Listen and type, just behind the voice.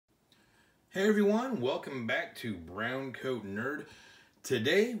Hey everyone, welcome back to BrowncoatNerd.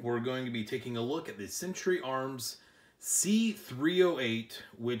 Today we're going to be taking a look at the Century Arms C308,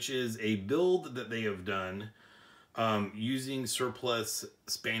 which is a build that they have done using surplus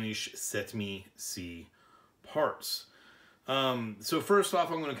Spanish CETME C parts. So first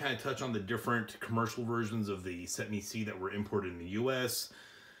off, I'm going to kind of touch on the different commercial versions of the CETME C that were imported in the US.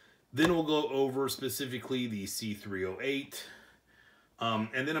 Then we'll go over specifically the C308.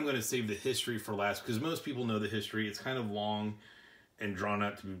 And then I'm going to save the history for last because most people know the history. It's kind of long and drawn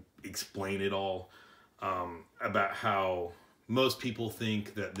out to explain it all about how most people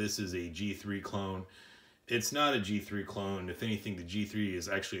think that this is a G3 clone. It's not a G3 clone. If anything, the G3 is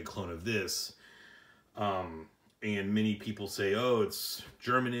actually a clone of this. And many people say, oh, it's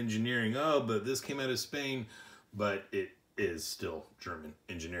German engineering. Oh, but this came out of Spain. But it is still German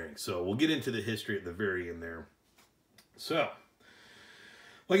engineering. So we'll get into the history at the very end there. So,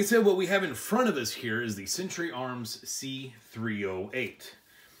 like I said, what we have in front of us here is the Century Arms C308.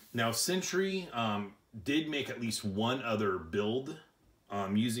 Now, Century did make at least one other build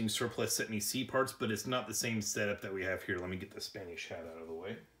using surplus CETME C parts, but it's not the same setup that we have here. Let me get the Spanish hat out of the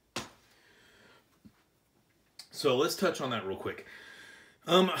way. So let's touch on that real quick.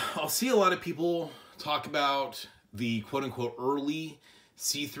 I'll see a lot of people talk about the quote-unquote early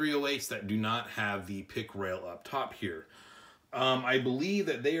C308s that do not have the pick rail up top here. I believe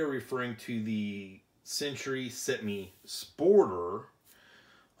that they are referring to the Century CETME Sporter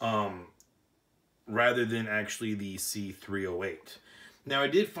rather than actually the C308. Now, I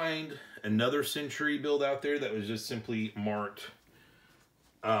did find another Century build out there that was just simply marked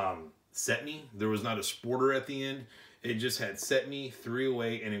CETME. There was not a Sporter at the end. It just had CETME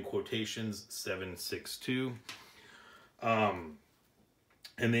 308 and in quotations 762. And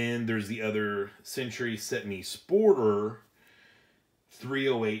then there's the other Century CETME Sporter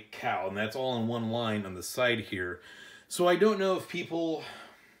 308 cal, and that's all in one line on the side here. So I don't know if people,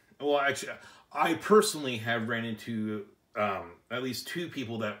 well, actually, I personally have ran into at least two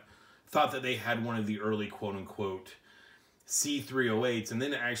people that thought that they had one of the early quote-unquote C308s, and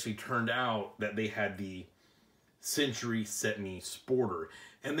then it actually turned out that they had the Century CETME Sporter,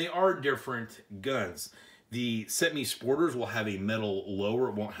 and they are different guns. The CETME Sporters will have a metal lower.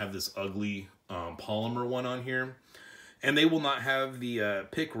 It won't have this ugly polymer one on here. And they will not have the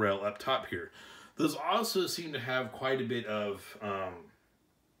pick rail up top here. Those also seem to have quite a bit of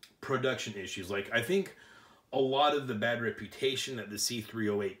production issues. Like, I think a lot of the bad reputation that the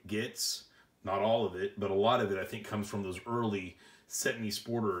C308 gets, not all of it, but a lot of it, I think, comes from those early CETME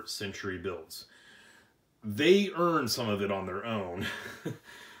Sporter Century builds. They earn some of it on their own.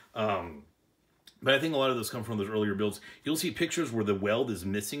 But I think a lot of those come from those earlier builds. You'll see pictures where the weld is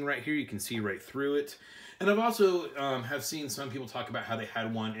missing right here. You can see right through it. And I've also have seen some people talk about how they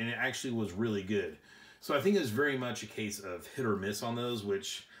had one and it actually was really good. So I think it's very much a case of hit or miss on those,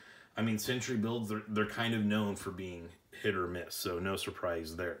 which, I mean, Century builds, they're kind of known for being hit or miss. So no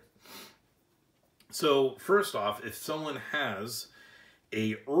surprise there. So first off, if someone has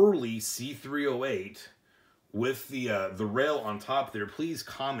a early C308 with the rail on top there, please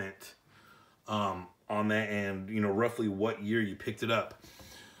comment on that and, you know, roughly what year you picked it up.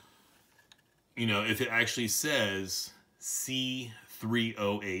 You know, if it actually says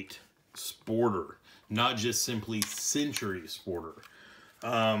C308 Sporter, not just simply Century Sporter.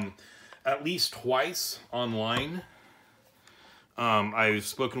 At least twice online, I've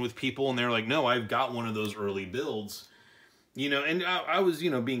spoken with people and they're like, no, I've got one of those early builds. You know, and I was, you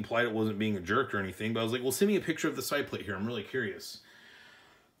know, being polite. It wasn't being a jerk or anything, but I was like, well, send me a picture of the side plate here. I'm really curious.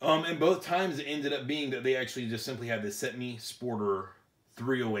 And both times it ended up being that they actually just simply had the CETME Sporter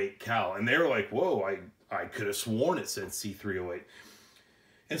 308 cal. And they were like, whoa, I could have sworn it said C308.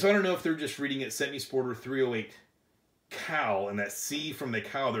 And so I don't know if they're just reading it CETME Sporter 308 cal, and that C from the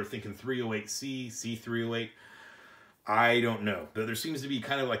cal, they're thinking 308C, C308. I don't know. But there seems to be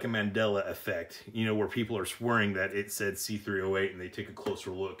kind of like a Mandela effect, you know, where people are swearing that it said C308 and they take a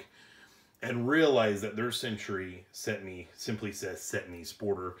closer look and realize that their Century CETME simply says CETME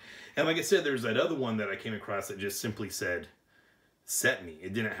Sporter. And like I said, there's that other one that I came across that just simply said CETME.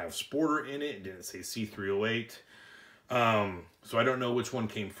 It didn't have Sporter in it. It didn't say C308. So I don't know which one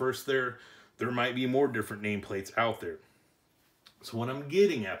came first there. There might be more different nameplates out there. So what I'm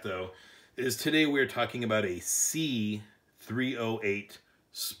getting at, though, is today we're talking about a C308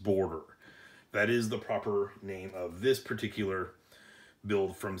 Sporter. That is the proper name of this particular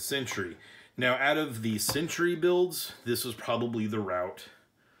build from Century. Now, out of the Century builds, this was probably the route.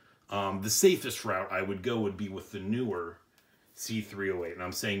 The safest route I would go would be with the newer C308. And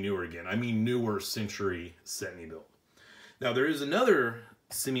I'm saying newer again. I mean newer Century CETME build. Now, there is another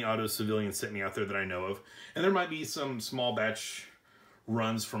semi-auto civilian CETME out there that I know of. And there might be some small batch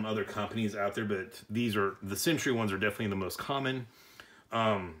runs from other companies out there, but these are, the Century ones are definitely the most common.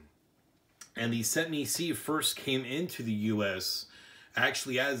 And the CETME C first came into the US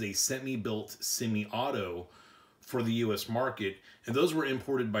actually as a CETME built semi-auto for the US market. And those were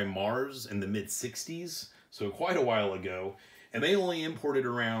imported by Mars in the mid-60s, so quite a while ago. And they only imported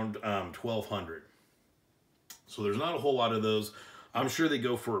around 1,200. So there's not a whole lot of those. I'm sure they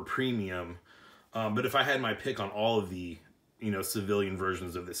go for a premium. But if I had my pick on all of the, civilian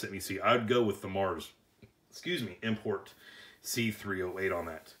versions of the CETME C, I'd go with the Mars, import C308 on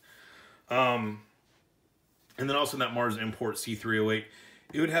that. And then also that Mars import C308,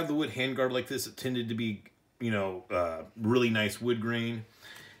 it would have the wood handguard like this. It tended to be, really nice wood grain.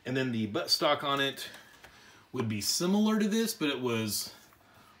 And then the buttstock on it would be similar to this, but it was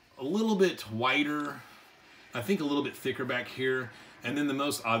a little bit wider. I think a little bit thicker back here. And then the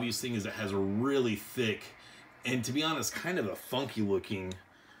most obvious thing is it has a really thick, and to be honest, kind of a funky looking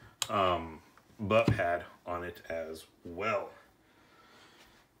butt pad on it as well.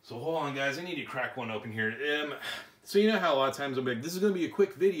 So hold on, guys, I need to crack one open here. So you know how a lot of times I'm like, this is going to be a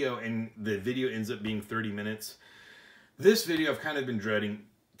quick video, and the video ends up being 30 minutes. This video I've kind of been dreading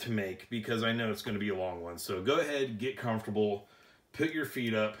to make because I know it's going to be a long one. So go ahead, get comfortable, put your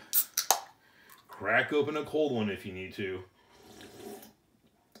feet up, crack open a cold one if you need to.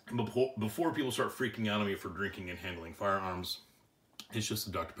 Before people start freaking out on me for drinking and handling firearms, it's just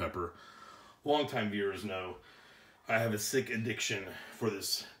a Dr. Pepper. Longtime viewers know I have a sick addiction for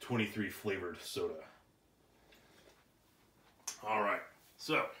this 23 flavored soda. All right,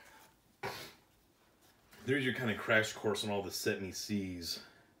 so there's your kind of crash course on all the CETME Cs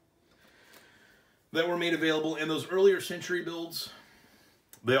that were made available. In those earlier Century builds,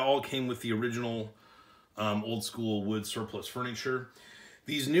 they all came with the original old school wood surplus furniture.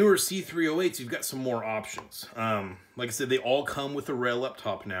 These newer C308s, you've got some more options. Like I said, they all come with a rail up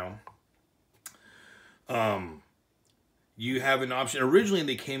top now. You have an option. Originally,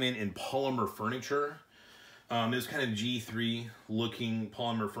 they came in polymer furniture. It was kind of G3 looking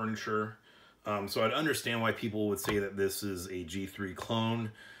polymer furniture. So I'd understand why people would say that this is a G3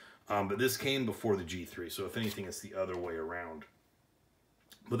 clone. But this came before the G3. So if anything, it's the other way around.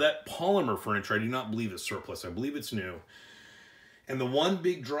 But that polymer furniture, I do not believe is surplus. I believe it's new. And the one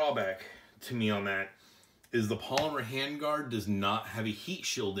big drawback to me on that is the polymer handguard does not have a heat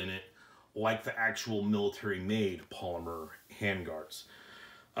shield in it like the actual military-made polymer handguards.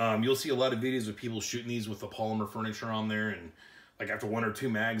 You'll see a lot of videos of people shooting these with the polymer furniture on there, and like after one or two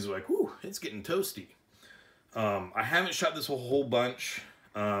mags, they're like, whoo, it's getting toasty. I haven't shot this a whole bunch.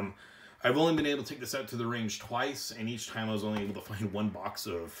 I've only been able to take this out to the range twice, and each time I was only able to find one box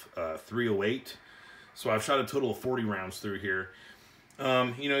of 308. So I've shot a total of 40 rounds through here.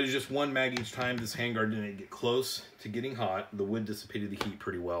 It's just one mag each time. This handguard didn't get close to getting hot. The wood dissipated the heat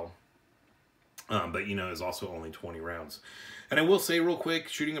pretty well. But, it's also only 20 rounds. And I will say real quick,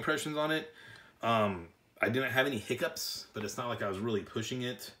 shooting impressions on it, I didn't have any hiccups, but it's not like I was really pushing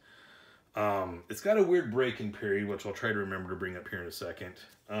it. It's got a weird break-in period, which I'll try to remember to bring up here in a second.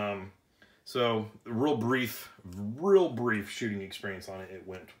 So real brief shooting experience on it. It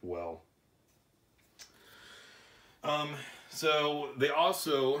went well. So they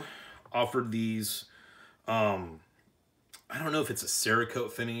also offered these, I don't know if it's a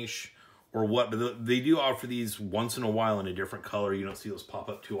Cerakote finish or what, but they do offer these once in a while in a different color. You don't see those pop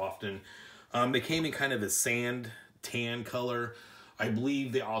up too often. They came in kind of a sand tan color. I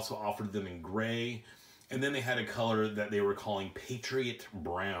believe they also offered them in gray. And then they had a color that they were calling Patriot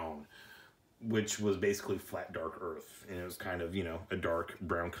Brown, which was basically flat dark earth. And it was kind of, a dark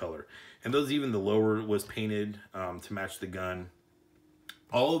brown color. And those, even the lower was painted to match the gun.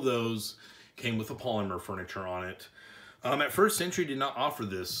 All of those came with the polymer furniture on it. At first, Century did not offer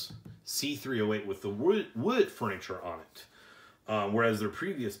this C308 with the wood furniture on it. Whereas their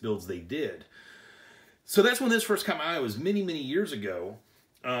previous builds, they did. So that's when this first came out. It was many, many years ago.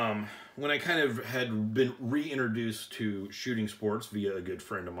 When I kind of had been reintroduced to shooting sports via a good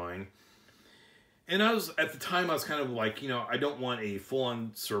friend of mine. And at the time, I was kind of like, I don't want a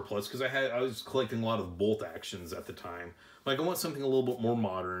full-on surplus because I was collecting a lot of bolt actions at the time. Like, I want something a little bit more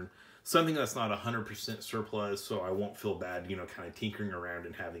modern, something that's not 100% surplus, so I won't feel bad, kind of tinkering around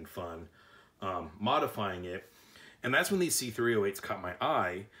and having fun, modifying it. And that's when these C308s caught my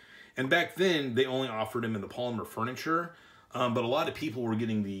eye. And back then, they only offered them in the polymer furniture, but a lot of people were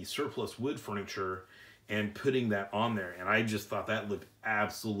getting the surplus wood furniture and putting that on there. And I just thought that looked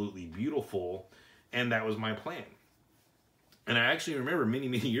absolutely beautiful. And that was my plan. And I actually remember many,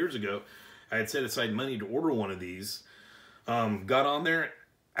 many years ago, I had set aside money to order one of these. Got on there,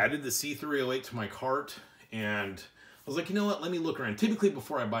 added the C308 to my cart, and I was like, you know what, let me look around. Typically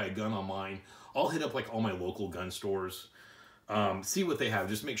before I buy a gun online, I'll hit up like all my local gun stores, see what they have,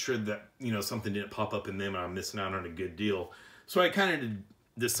 just make sure that, you know, something didn't pop up in them and I'm missing out on a good deal. So I kind of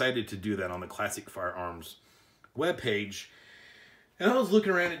decided to do that on the Classic Firearms webpage. And I was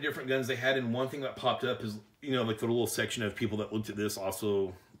looking around at different guns they had, and one thing that popped up is, you know, like the little section of people that looked at this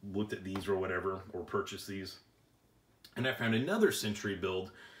also looked at these or whatever, or purchased these. And I found another Century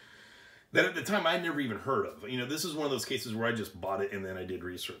build that at the time I never even heard of. You know, this is one of those cases where I just bought it and then I did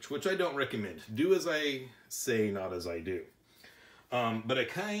research, which I don't recommend. Do as I say, not as I do. But I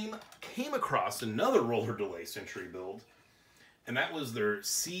came across another roller delay Century build, and that was their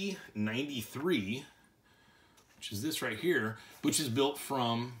C93, which is this right here, which is built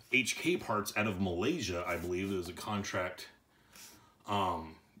from HK parts out of Malaysia, I believe. There was a contract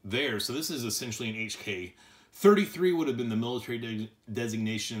there. So this is essentially an HK. 33 would have been the military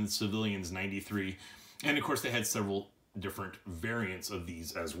designation, civilians 93. And of course they had several different variants of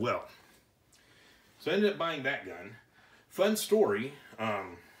these as well. So I ended up buying that gun. Fun story.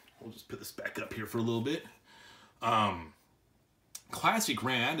 We'll just put this back up here for a little bit. Classic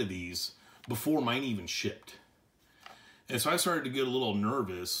ran out of these before mine even shipped. And so I started to get a little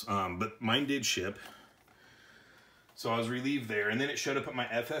nervous, but mine did ship. So I was relieved there. And then it showed up at my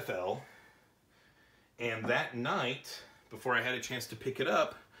FFL. And that night, before I had a chance to pick it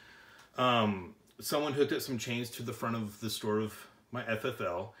up, someone hooked up some chains to the front of the store of my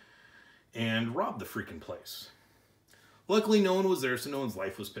FFL and robbed the freaking place. Luckily, no one was there, so no one's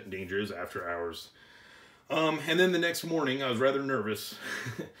life was put in danger. It was after hours. And then the next morning, I was rather nervous.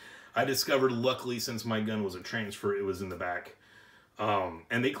 I discovered, luckily, since my gun was a transfer, it was in the back.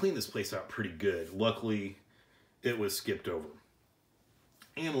 And they cleaned this place out pretty good. Luckily, it was skipped over.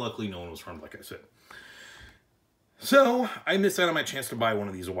 And luckily, no one was harmed, like I said. So, I missed out on my chance to buy one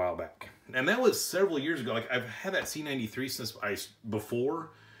of these a while back. And that was several years ago. Like, I've had that C93 since before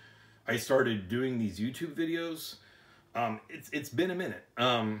I started doing these YouTube videos. It's been a minute.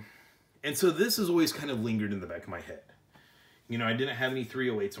 And so this has always kind of lingered in the back of my head. You know, I didn't have any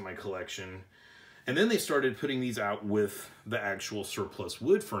 308s in my collection. And then they started putting these out with the actual surplus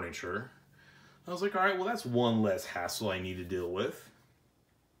wood furniture. I was like, all right, well, that's one less hassle I need to deal with.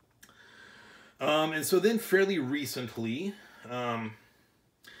 And so then fairly recently, now,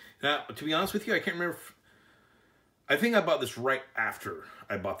 to be honest with you, I can't remember. I think I bought this right after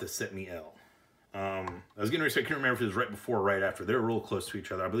I bought the CETME L. I was getting ready to say, I can't remember if it was right before or right after. They were real close to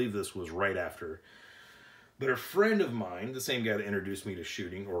each other. I believe this was right after. But a friend of mine, the same guy that introduced me to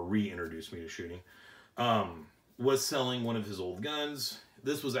shooting, or reintroduced me to shooting, was selling one of his old guns.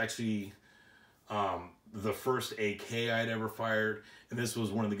 This was actually the first AK I'd ever fired. And this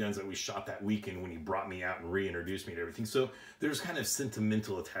was one of the guns that we shot that weekend when he brought me out and reintroduced me to everything. So there's kind of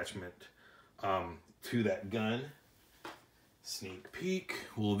sentimental attachment to that gun. Sneak peek.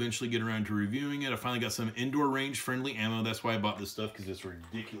 We'll eventually get around to reviewing it. I finally got some indoor range friendly ammo. That's why I bought this stuff, because it's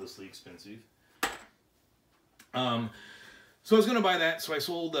ridiculously expensive. So I was going to buy that. So I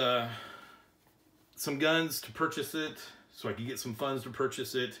sold some guns to purchase it, so I could get some funds to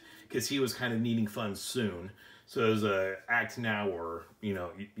purchase it, because he was kind of needing funds soon. So it was a act now or, you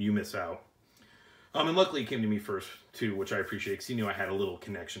know, you miss out. And luckily he came to me first too, which I appreciate, because he knew I had a little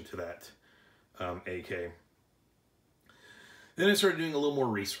connection to that AK. Then I started doing a little more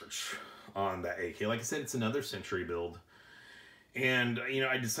research on that AK. Like I said, it's another Century build. And, you know,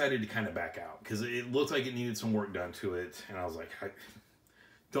 I decided to kind of back out, because it looked like it needed some work done to it. And I was like, I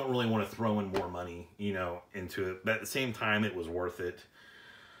don't really want to throw in more money, you know, into it. But at the same time, it was worth it.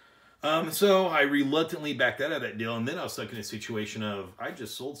 So I reluctantly backed out of that deal, and then I was stuck in a situation of, I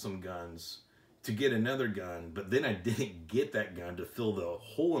just sold some guns to get another gun, but then I didn't get that gun to fill the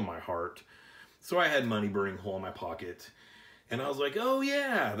hole in my heart. So I had money burning hole in my pocket, and I was like, oh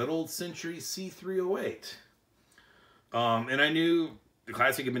yeah, that old Century C308. And I knew the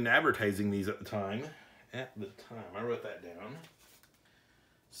Classic had been advertising these at the time. I wrote that down.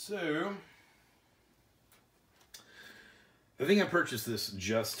 So I think I purchased this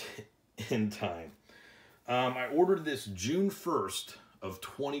just in time. I ordered this June 1st of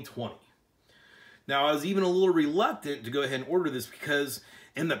 2020. Now, I was even a little reluctant to go ahead and order this, because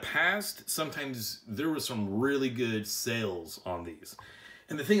in the past, sometimes there was some really good sales on these.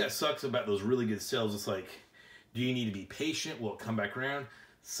 And the thing that sucks about those really good sales is like, do you need to be patient? Will it come back around?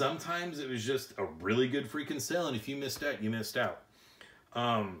 Sometimes it was just a really good freaking sale, and if you missed out, you missed out.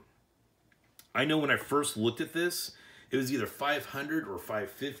 I know when I first looked at this, it was either $500 or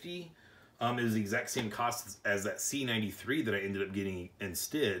 $550. It was the exact same cost as that C93 that I ended up getting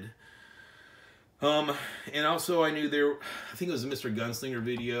instead. And also I knew I think it was a Mr. Gunslinger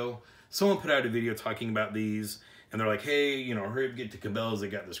video. Someone put out a video talking about these, and they're like, hey, you know, hurry up, get to Cabela's, they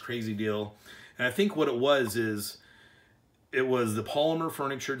got this crazy deal. And I think what it was it was the polymer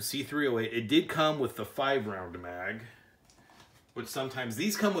furniture C308. It did come with the 5-round mag, which sometimes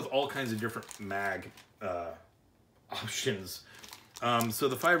these come with all kinds of different mag options. So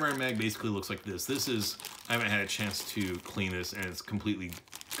the 5-round mag basically looks like this. I haven't had a chance to clean this, and it's completely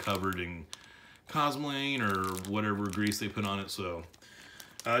covered in Cosmoline or whatever grease they put on it. So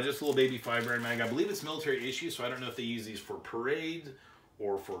just a little baby 5-round mag. I believe it's military issue, so I don't know if they use these for parade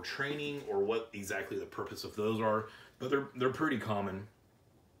or for training or what exactly the purpose of those are, but they're pretty common.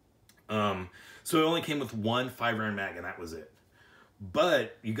 So it only came with one 5-round mag, and that was it.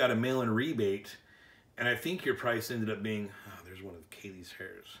 But you got a mail-in rebate, and I think your price ended up being, oh, there's one of Kaylee's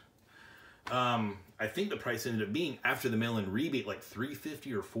hairs. I think the price ended up being, after the mail-in rebate, like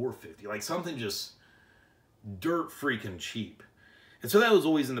 $350 or $450, like something just dirt freaking cheap. And so that was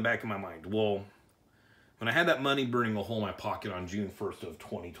always in the back of my mind. Well, when I had that money burning a hole in my pocket on June 1st of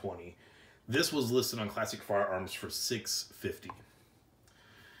 2020, this was listed on Classic Firearms for $650.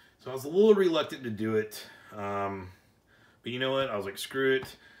 So I was a little reluctant to do it. But you know what? I was like, screw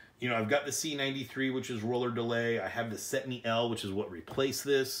it. You know, I've got the C93, which is roller delay. I have the CETME L, which is what replaced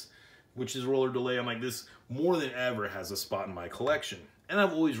this, which is roller delay. I'm like, this more than ever has a spot in my collection. And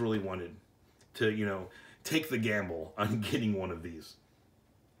I've always really wanted to, you know, take the gamble on getting one of these.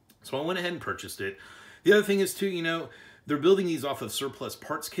 So I went ahead and purchased it. The other thing is too, you know, they're building these off of surplus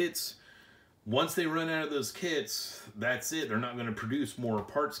parts kits. Once they run out of those kits, that's it. They're not going to produce more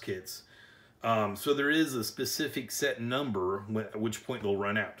parts kits. So there is a specific set number at which point they'll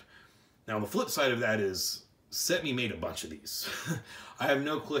run out. Now the flip side of that is CETME made a bunch of these. I have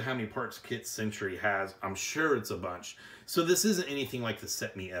no clue how many parts kits Century has. I'm sure it's a bunch. So this isn't anything like the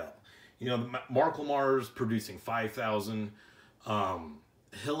CETME L. You know, Marklemar's producing 5,000.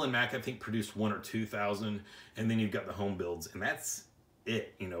 Hill and Mac, I think, produced 1,000 or 2,000. And then you've got the home builds, and that's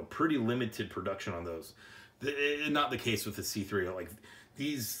it. You know, pretty limited production on those. Not the case with the C308. Like,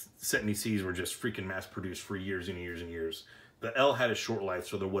 these CETME Cs were just freaking mass produced for years and years and years. The L had a short life,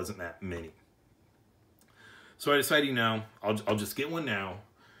 so there wasn't that many. So I decided, you know, I'll just get one now.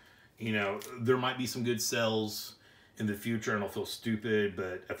 You know, there might be some good sales in the future, and I'll feel stupid,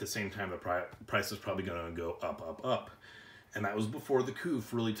 but at the same time, the price is probably going to go up, up, up. And that was before the coup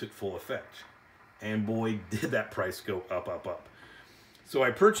really took full effect. And boy, did that price go up, up, up. So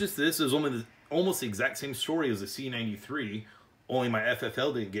I purchased this. It was almost the exact same story as the C93, only my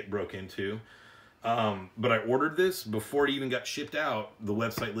FFL didn't get broke into. But I ordered this before it even got shipped out. The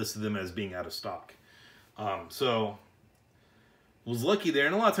website listed them as being out of stock. So was lucky there.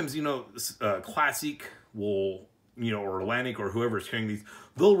 And a lot of times, you know, Classic will, you know, or Atlantic or whoever's carrying these,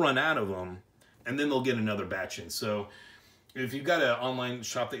 they'll run out of them and then they'll get another batch in. So if you've got an online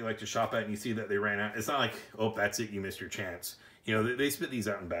shop that you like to shop at and you see that they ran out, it's not like, oh, that's it, you missed your chance. You know, they spit these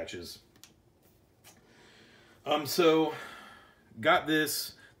out in batches. So got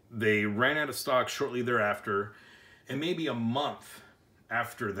this. They ran out of stock shortly thereafter, and maybe a month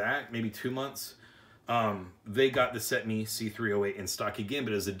after that, maybe 2 months, they got the CETME C308 in stock again,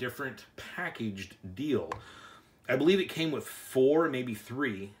 but as a different packaged deal. I believe it came with 4, maybe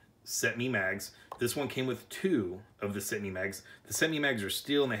 3 CETME mags. This one came with 2 of the CETME mags. The CETME mags are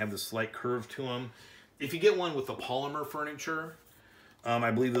steel, and they have this slight curve to them. If you get one with the polymer furniture,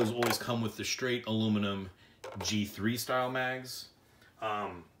 I believe those always come with the straight aluminum G3 style mags.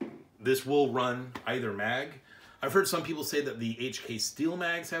 This will run either mag. I've heard some people say that the HK steel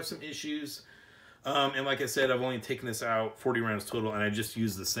mags have some issues. And like I said, I've only taken this out 40 rounds total, and I just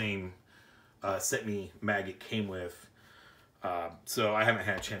used the same CETME mag it came with. So I haven't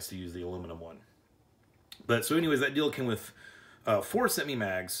had a chance to use the aluminum one. But so anyways, that deal came with 4 CETME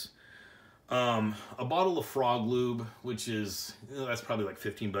mags, a bottle of frog lube, which is, you know, that's probably like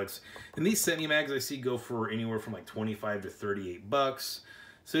 15 bucks. And these CETME mags I see go for anywhere from like 25 to 38 bucks.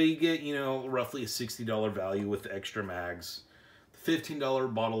 So you get, you know, roughly a $60 value with the extra mags.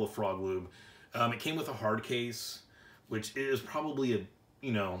 $15 bottle of frog lube. It came with a hard case, which is probably a,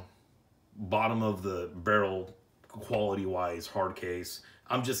 you know, bottom of the barrel quality wise hard case.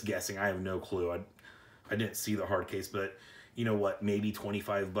 I'm just guessing. I have no clue. I didn't see the hard case, but you know what, maybe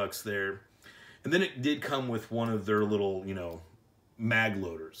 25 bucks there. And then it did come with one of their little, you know, mag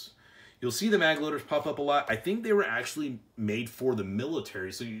loaders. You'll see the mag loaders pop up a lot. I think they were actually made for the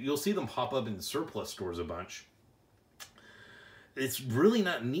military, so you'll see them pop up in surplus stores a bunch. It's really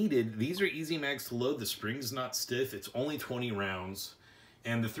not needed. These are easy mags to load. The spring's not stiff. It's only 20 rounds.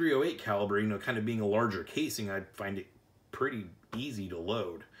 And the 308 caliber, you know, kind of being a larger casing, I find it pretty easy to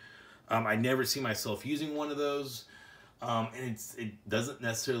load. I never see myself using one of those. And it doesn't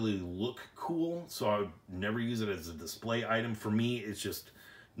necessarily look cool, so I would never use it as a display item. For me, it's just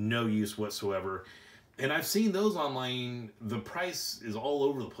no use whatsoever. And I've seen those online. The price is all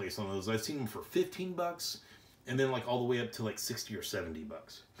over the place on those. I've seen them for 15 bucks, and then like all the way up to like 60 or 70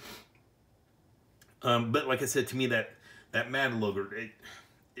 bucks. But like I said, to me, that Mad logo,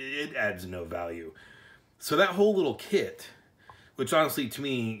 it adds no value. So that whole little kit, which honestly, to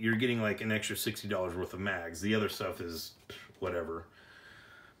me, you're getting like an extra $60 worth of mags. The other stuff is whatever.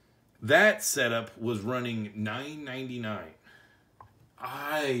 That setup was running $9.99.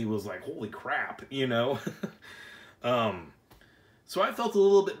 I was like, holy crap, you know? So I felt a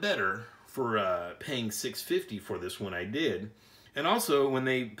little bit better for paying $6.50 for this when I did. And also, when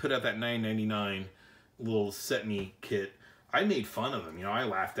they put out that $9.99 little CETME kit, I made fun of them. You know, I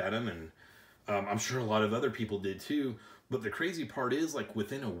laughed at them, and I'm sure a lot of other people did too. But the crazy part is, like,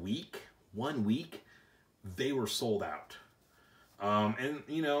 within a week, 1 week, they were sold out. And,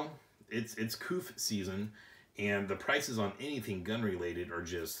 you know, it's COOF season, and the prices on anything gun-related are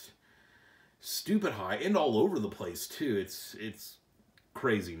just stupid high, and all over the place, too. It's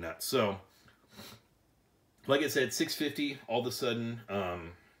crazy nuts. So, like I said, $6.50 all of a sudden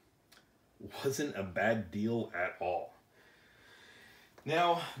wasn't a bad deal at all.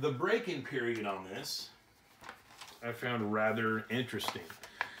 Now, the break-in period on this I found rather interesting.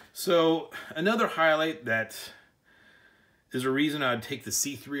 So, another highlight that is a reason I'd take the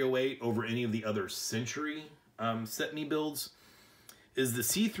C308 over any of the other Century CETME builds is the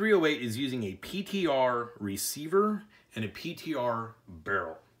C308 is using a PTR receiver and a PTR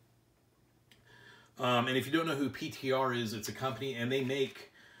barrel. And if you don't know who PTR is, it's a company, and they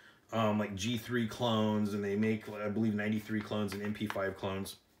make like G3 clones, and they make, I believe, 93 clones and MP5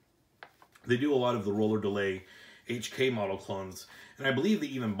 clones. They do a lot of the roller delay HK model clones, and I believe they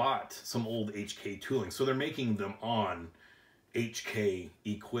even bought some old HK tooling, so they're making them on HK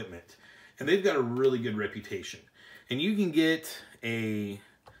equipment, and they've got a really good reputation. And you can get I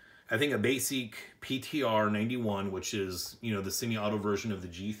think a basic PTR 91, which is, you know, the semi-auto version of the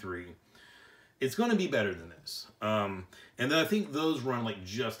G3. It's going to be better than this, and then I think those run like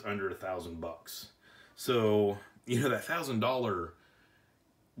just under $1,000. So, you know, that $1,000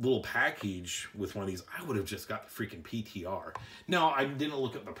 little package with one of these, I would have just got the freaking PTR. Now, I didn't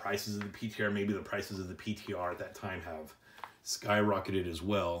look up the prices of the PTR. Maybe the prices of the PTR at that time have skyrocketed as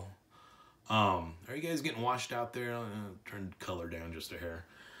well. Are you guys getting washed out there? Turn color down just a hair.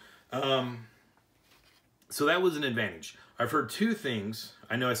 So that was an advantage. I've heard two things.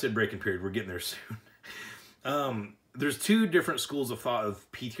 I know I said break-in period. We're getting there soon. There's two different schools of thought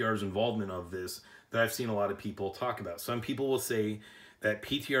of PTR's involvement of this that I've seen a lot of people talk about. Some people will say that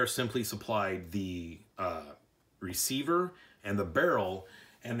PTR simply supplied the receiver and the barrel,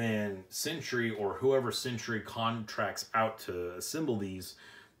 and then Century, or whoever Century contracts out to assemble these,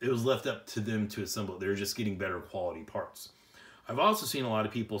 it was left up to them to assemble it. They're just getting better quality parts. I've also seen a lot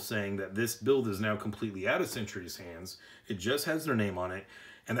of people saying that this build is now completely out of Century's hands. It just has their name on it,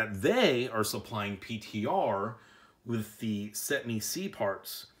 and that they are supplying PTR with the CETME C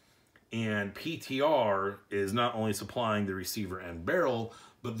parts. And PTR is not only supplying the receiver and barrel,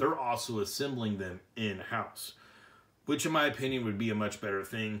 but they're also assembling them in-house, which in my opinion would be a much better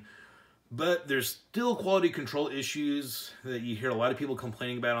thing. But there's still quality control issues that you hear a lot of people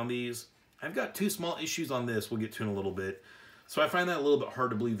complaining about on these. I've got two small issues on this we'll get to in a little bit. So I find that a little bit hard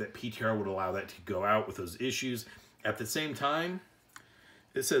to believe that PTR would allow that to go out with those issues. At the same time,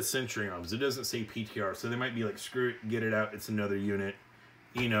 it says Century Arms. It doesn't say PTR. So they might be like, screw it, get it out. It's another unit.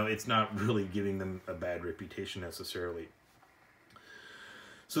 You know, it's not really giving them a bad reputation necessarily.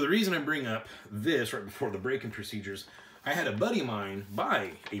 So the reason I bring up this right before the break-in procedures, I had a buddy of mine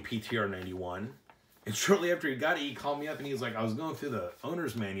buy a PTR 91, and shortly after he got it, he called me up and he was like, I was going through the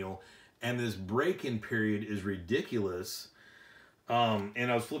owner's manual, and this break-in period is ridiculous.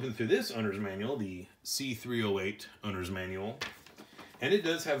 And I was flipping through this owner's manual, the C308 owner's manual, and it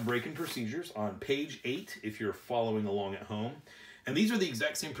does have break-in procedures on page 8 if you're following along at home. And these are the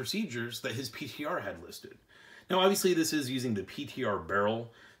exact same procedures that his PTR had listed. Now, obviously, this is using the PTR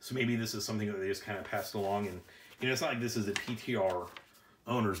barrel, so maybe this is something that they just kind of passed along. And, you know, it's not like this is a PTR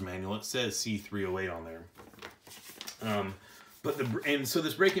owner's manual. It says C308 on there. And so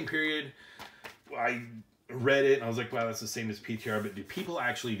this break-in period, I read it, and I was like, wow, that's the same as PTR, but do people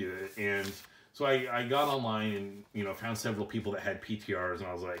actually do it? And so I got online and, you know, found several people that had PTRs, and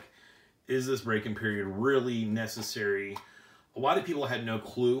I was like, is this break-in period really necessary? A lot of people had no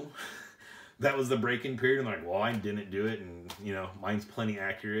clue that was the break-in period, and they're like, well, I didn't do it, and, you know, mine's plenty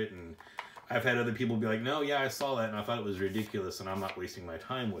accurate. And I've had other people be like, no, yeah, I saw that, and I thought it was ridiculous, and I'm not wasting my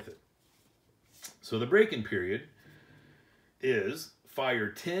time with it. So the break-in period is fire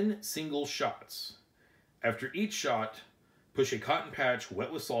 10 single shots. After each shot, push a cotton patch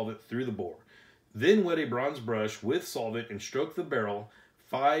wet with solvent through the bore. Then wet a bronze brush with solvent and stroke the barrel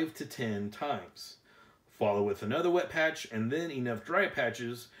 5 to 10 times. Follow with another wet patch and then enough dry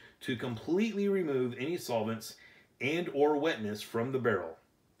patches to completely remove any solvents and or wetness from the barrel.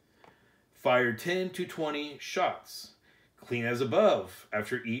 Fire 10 to 20 shots. Clean as above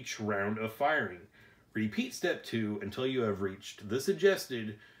after each round of firing. Repeat step 2 until you have reached the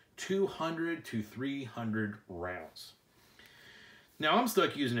suggested 200 to 300 rounds. Now I'm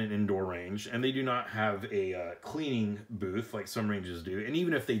stuck using an indoor range and they do not have a cleaning booth like some ranges do. And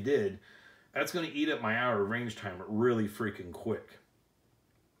even if they did, that's going to eat up my hour of range time really freaking quick.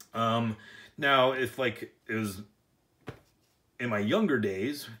 Now if like it was in my younger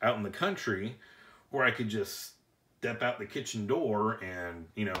days out in the country where I could just step out the kitchen door and,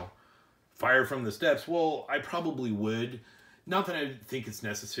 you know, fire from the steps, well, I probably would. Not that I think it's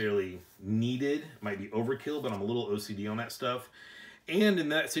necessarily needed. It might be overkill, but I'm a little OCD on that stuff. And in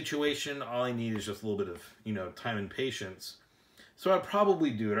that situation, all I need is just a little bit of, you know, time and patience. So I'd probably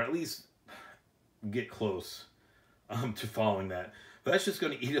do it, or at least get close to following that. But that's just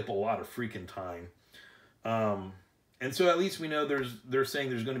going to eat up a lot of freaking time. And so at least we know they're saying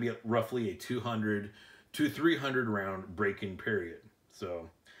there's going to be roughly a 200 to 300 round break-in period. So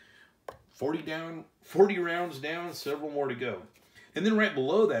 40 rounds down, several more to go. And then right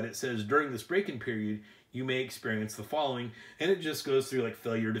below that it says during this break-in period you may experience the following, and it just goes through like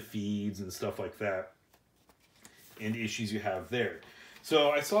failure to feeds and stuff like that and issues you have there.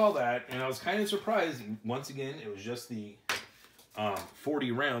 So I saw that and I was kind of surprised. Once again, it was just the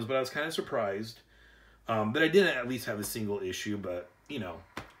 40 rounds, but I was kind of surprised that I didn't at least have a single issue, but you know,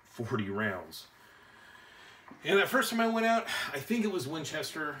 40 rounds. And that first time I went out, I think it was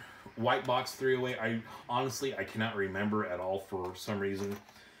Winchester White Box 308. Honestly, I cannot remember at all for some reason.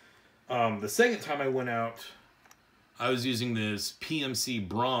 The second time I went out, I was using this PMC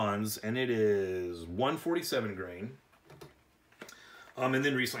bronze, and it is 147 grain. And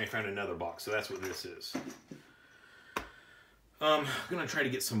then recently I found another box, so that's what this is. I'm gonna try to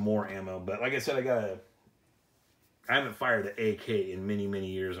get some more ammo, but like I said, I haven't fired the AK in many, many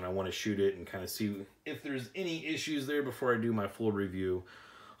years, and I want to shoot it and kind of see if there's any issues there before I do my full review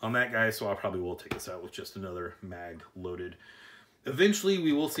on that guy. So I probably will take this out with just another mag loaded. Eventually,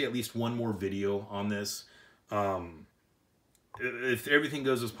 we will see at least one more video on this. If everything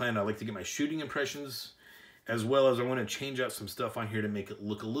goes as planned, I'd like to get my shooting impressions, as well as I want to change out some stuff on here to make it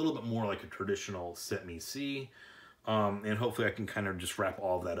look a little bit more like a traditional CETME C. And hopefully I can kind of just wrap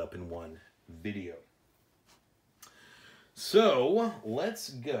all of that up in one video. So let's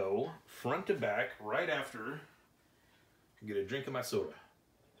go front to back right after I get a drink of my soda.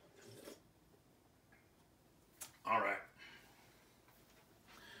 All right.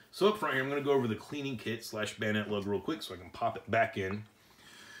 So up front here, I'm going to go over the cleaning kit / bayonet lug real quick so I can pop it back in.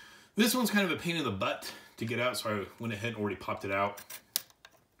 This one's kind of a pain in the butt to get out, so I went ahead and already popped it out.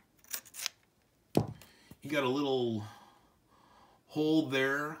 You got a little hole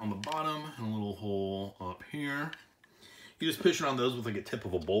there on the bottom and a little hole up here. You just push it on those with like a tip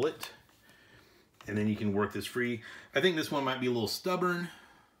of a bullet, and then you can work this free. I think this one might be a little stubborn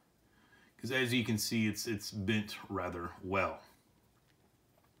because as you can see, it's bent rather well.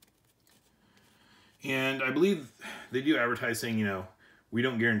 And I believe they do advertise saying, you know, we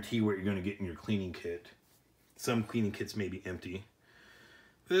don't guarantee what you're going to get in your cleaning kit. Some cleaning kits may be empty.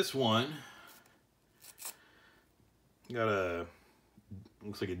 This one got a,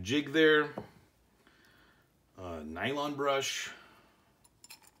 looks like a jig there, a nylon brush,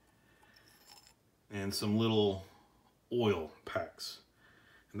 and some little oil packs.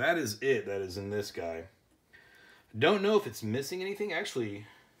 And that is it that is in this guy. Don't know if it's missing anything. Actually,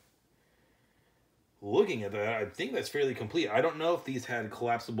 looking at that, I think that's fairly complete. I don't know if these had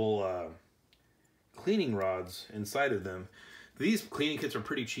collapsible cleaning rods inside of them. These cleaning kits are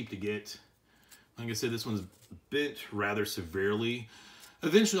pretty cheap to get. Like I said, this one's bent rather severely.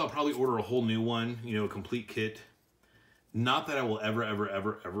 Eventually, I'll probably order a whole new one, you know, a complete kit. Not that I will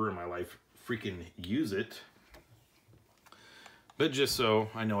ever in my life freaking use it. But just so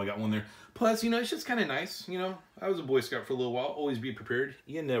I know I got one there. Plus, you know, it's just kind of nice. You know, I was a Boy Scout for a little while. Always be prepared.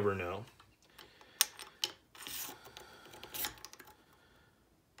 You never know.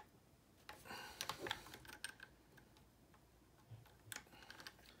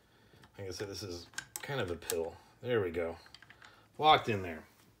 Like I said, this is kind of a pill. There we go. Locked in there.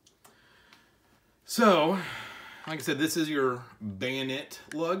 So, like I said, this is your bayonet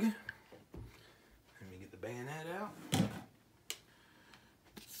lug. Let me get the bayonet out.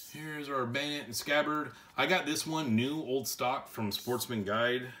 Here's our bayonet and scabbard. I got this one new, old stock from Sportsman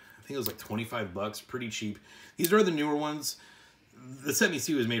Guide. I think it was like 25 bucks, pretty cheap. These are the newer ones. The CETME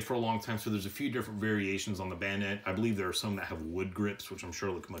C was made for a long time, so there's a few different variations on the bayonet. I believe there are some that have wood grips, which I'm sure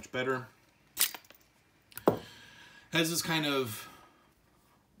look much better. Has this kind of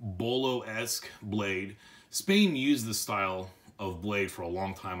bolo-esque blade. Spain used this style of blade for a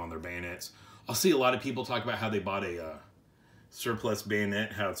long time on their bayonets. I'll see a lot of people talk about how they bought a surplus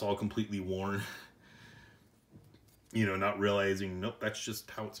bayonet, how it's all completely worn. You know, not realizing, nope, that's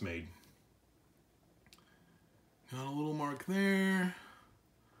just how it's made. Got a little mark there.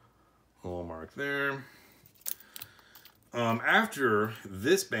 A little mark there. After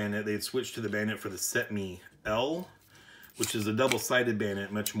this bayonet, they'd switched to the bayonet for the CETME L, which is a double-sided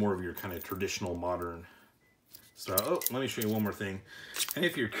bayonet, much more of your kind of traditional modern style. Oh, let me show you one more thing. And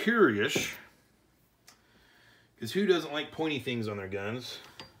if you're curious, because who doesn't like pointy things on their guns,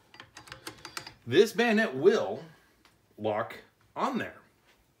 this bayonet will lock on there.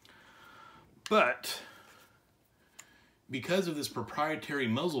 But because of this proprietary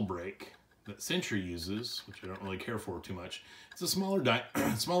muzzle brake that Century uses, which I don't really care for too much, it's a smaller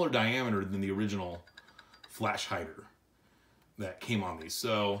diameter than the original flash hider that came on these.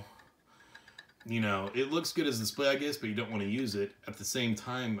 So, you know, it looks good as a display, I guess, but you don't want to use it. At the same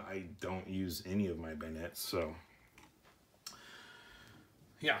time, I don't use any of my bayonets, so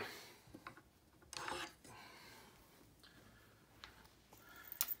yeah.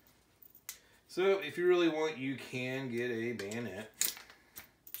 So if you really want, you can get a bayonet.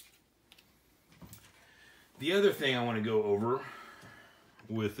 The other thing I want to go over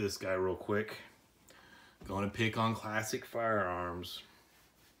with this guy real quick, going to pick on Classic Firearms.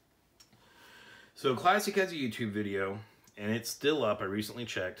 So Classic has a YouTube video, and it's still up. I recently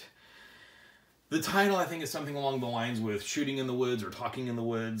checked. The title, I think, is something along the lines with shooting in the woods or talking in the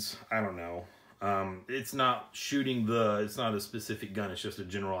woods. I don't know. It's not shooting it's not a specific gun. It's just a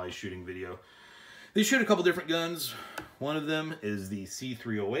generalized shooting video. They shoot a couple different guns. One of them is the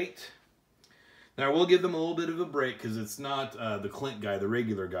C308. Now, I will give them a little bit of a break because it's not the Clint guy, the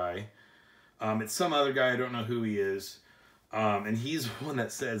regular guy. It's some other guy. I don't know who he is. And he's the one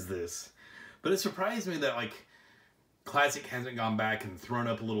that says this. But it surprised me that, like, Classic hasn't gone back and thrown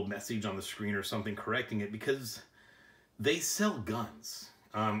up a little message on the screen or something correcting it, because they sell guns.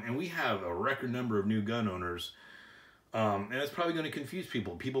 And we have a record number of new gun owners. And it's probably going to confuse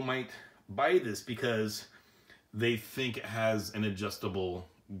people. People might buy this because they think it has an adjustable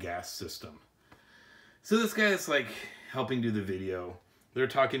gas system. So this guy is like helping do the video. They're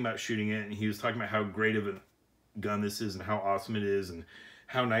talking about shooting it, and he was talking about how great of a gun this is and how awesome it is and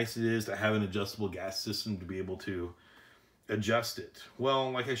how nice it is to have an adjustable gas system to be able to adjust it.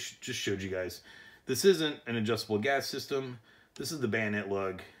 Well, like I just showed you guys, this isn't an adjustable gas system. This is the bayonet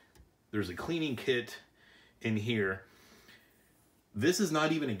lug. There's a cleaning kit in here. This is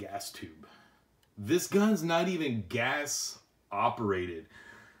not even a gas tube. This gun's not even gas operated.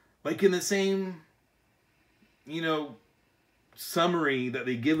 Like in the same, you know, summary that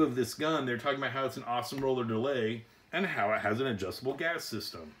they give of this gun, they're talking about how it's an awesome roller delay and how it has an adjustable gas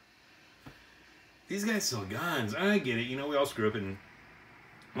system. These guys sell guns. I get it. You know, we all screw up, and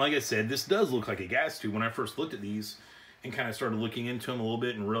like I said, this does look like a gas tube. When I first looked at these and kind of started looking into them a little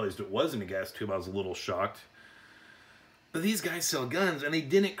bit and realized it wasn't a gas tube, I was a little shocked. But these guys sell guns, and they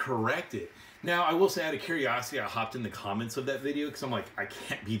didn't correct it. Now, I will say, out of curiosity, I hopped in the comments of that video, because I'm like, I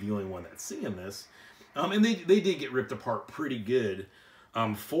can't be the only one that's seeing this. And they did get ripped apart pretty good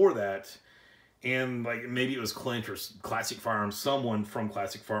for that. And like, maybe it was Clint or Classic Firearms, someone from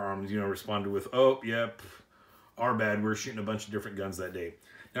Classic Firearms, you know, responded with, oh, yep, our bad, we're shooting a bunch of different guns that day.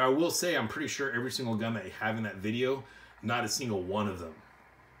 Now, I will say, I'm pretty sure every single gun that they have in that video, not a single one of them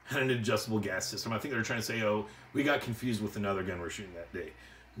had an adjustable gas system. I think they're trying to say, oh, we got confused with another gun we're shooting that day.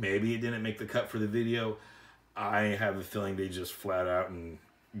 Maybe it didn't make the cut for the video. I have a feeling they just flat out and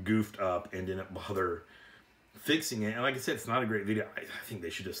goofed up and didn't bother fixing it. And like I said, it's not a great video. I think they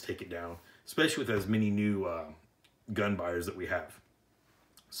should just take it down, especially with as many new gun buyers that we have.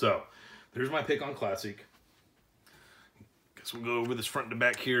 So there's my pick on Classic. Guess we'll go over this front to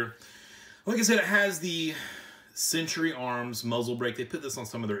back here. Like I said, it has the Century Arms muzzle brake. They put this on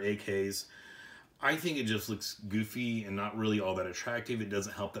some of their AKs. I think it just looks goofy and not really all that attractive. It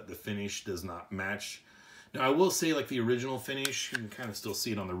doesn't help that the finish does not match. Now, I will say, like the original finish, you can kind of still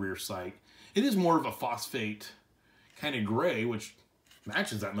see it on the rear sight. It is more of a phosphate kind of gray, which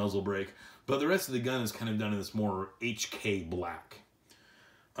matches that muzzle brake. But the rest of the gun is kind of done in this more HK black.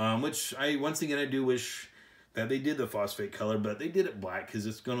 Which, once again, I do wish that they did the phosphate color, but they did it black because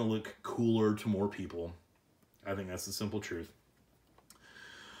it's going to look cooler to more people. I think that's the simple truth.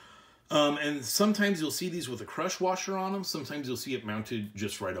 And sometimes you'll see these with a crush washer on them. Sometimes you'll see it mounted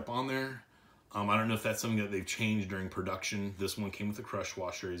just right up on there. I don't know if that's something that they've changed during production. This one came with a crush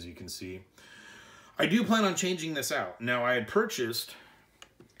washer, as you can see. I do plan on changing this out. Now, I had purchased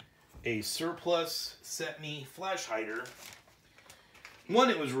a surplus CETME flash hider. One,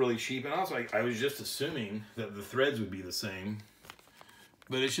 it was really cheap, and also I was just assuming that the threads would be the same.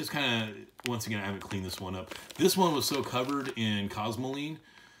 But it's just kind of, once again, I haven't cleaned this one up. This one was so covered in Cosmoline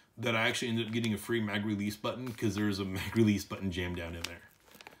that I actually ended up getting a free mag release button because there's a mag release button jammed down in there.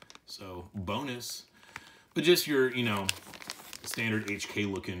 So, bonus. But just your, you know, standard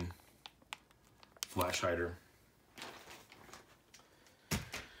HK looking flash hider.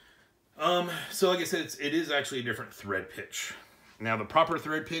 So like I said, it is actually a different thread pitch. Now, the proper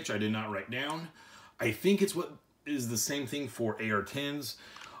thread pitch I did not write down. I think it's what is the same thing for AR-10s.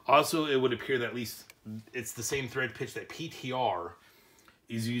 Also, it would appear that at least it's the same thread pitch that PTR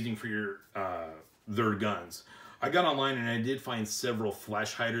is using for your their guns. I got online and I did find several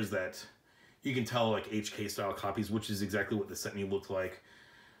flash hiders that you can tell like HK style copies, which is exactly what the CETME looked like.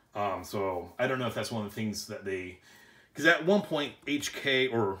 So I don't know if that's one of the things that they, because at one point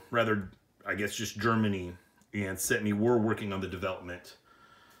HK, or rather I guess just Germany and CETME were working on the development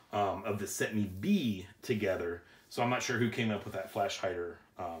of the CETME B together. So I'm not sure who came up with that flash hider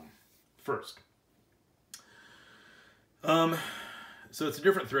first. So it's a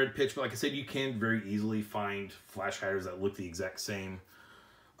different thread pitch, but like I said, you can very easily find flash hiders that look the exact same.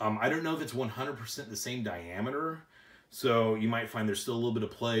 I don't know if it's 100% the same diameter, so you might find there's still a little bit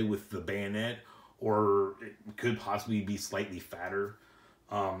of play with the bayonet, or it could possibly be slightly fatter.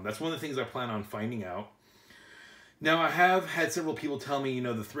 That's one of the things I plan on finding out. Now, I have had several people tell me, you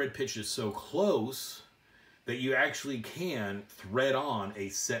know, the thread pitch is so close that you actually can thread on a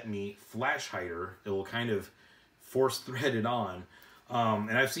CETME flash hider. It will kind of force thread it on.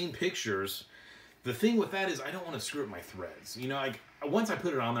 And I've seen pictures. The thing with that is I don't want to screw up my threads. You know, like once I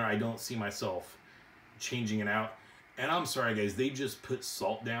put it on there, I don't see myself changing it out. And I'm sorry, guys, they just put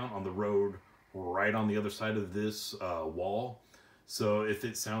salt down on the road right on the other side of this wall. So if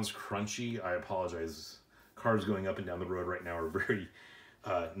it sounds crunchy, I apologize. Cars going up and down the road right now are very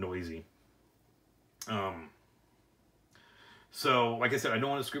noisy. So, like I said, I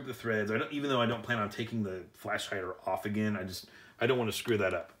don't want to screw up the threads. Even though I don't plan on taking the flash hider off again, I don't want to screw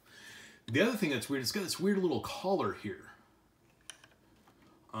that up. The other thing that's weird, it's got this weird little collar here.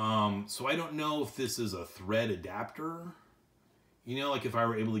 So I don't know if this is a thread adapter. You know, like if I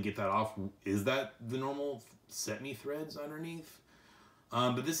were able to get that off, is that the normal CETME threads underneath?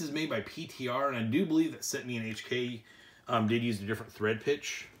 But this is made by PTR, and I do believe that CETME and HK did use a different thread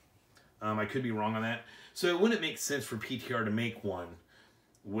pitch. I could be wrong on that. So it wouldn't make sense for PTR to make one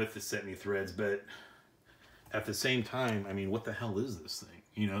with the CETME threads, but at the same time, I mean, what the hell is this thing?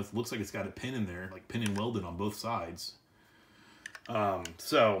 You know, it looks like it's got a pin in there, like pin and welded on both sides. But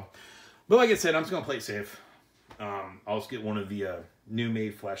like I said, I'm just going to play it safe. I'll just get one of the new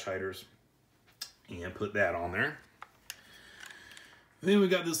made flash hiders and put that on there. Then we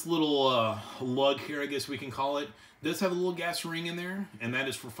got this little lug here, I guess we can call it. It does have a little gas ring in there, and that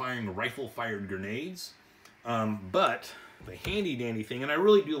is for firing rifle-fired grenades. But the handy-dandy thing, and I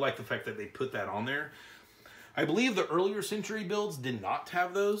really do like the fact that they put that on there. I believe the earlier Century builds did not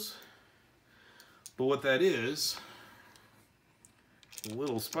have those. But what that is, a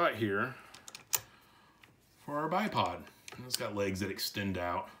little spot here for our bipod. It's got legs that extend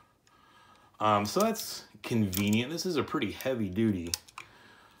out. So that's convenient. This is a pretty heavy-duty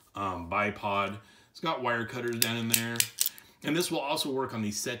bipod. It's got wire cutters down in there. And this will also work on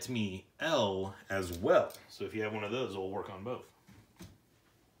the CETME L as well. So if you have one of those, it'll work on both.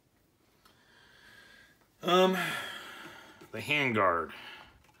 The handguard.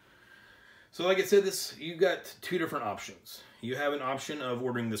 So like I said, you've got two different options. You have an option of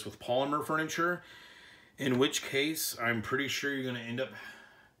ordering this with polymer furniture, in which case I'm pretty sure you're going to end up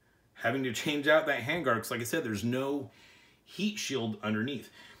having to change out that handguard, because like I said, there's no heat shield underneath.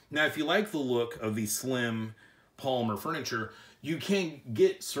 Now, if you like the look of the slim polymer furniture, you can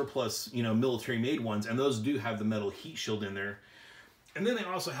get surplus, you know, military-made ones, and those do have the metal heat shield in there. And then they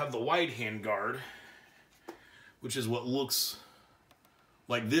also have the wide handguard, which is what looks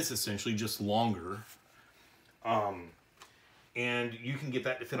like this, essentially, just longer. And you can get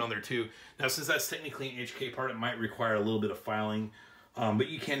that to fit on there too. Now, since that's technically an HK part, it might require a little bit of filing, but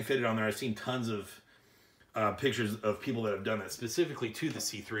you can fit it on there. I've seen tons of pictures of people that have done that specifically to the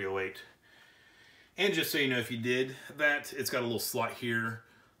C308. And just so you know, if you did that, it's got a little slot here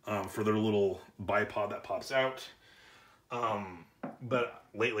for their little bipod that pops out. But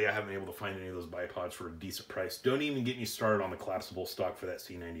lately I haven't been able to find any of those bipods for a decent price. Don't even get me started on the collapsible stock for that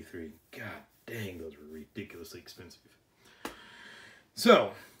C93. God dang, those are ridiculously expensive.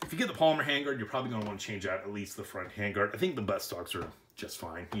 So, if you get the polymer handguard, you're probably going to want to change out at least the front handguard. I think the butt stocks are just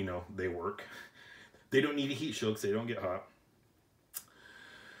fine. You know, they work. They don't need a heat shield because they don't get hot.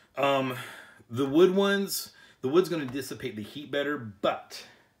 The wood ones, the wood's going to dissipate the heat better, but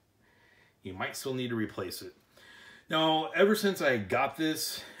you might still need to replace it. Now, ever since I got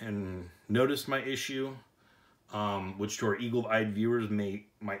this and noticed my issue, which to our eagle-eyed viewers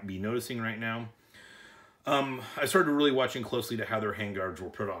might be noticing right now, I started really watching closely to how their handguards were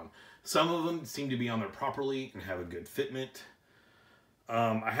put on. Some of them seem to be on there properly and have a good fitment.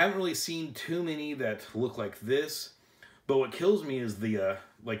 I haven't really seen too many that look like this, but what kills me is the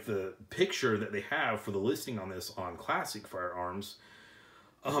like the picture that they have for the listing on this on Classic Firearms.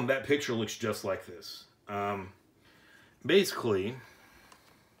 That picture looks just like this. Basically,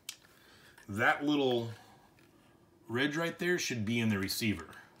 that little ridge right there should be in the receiver.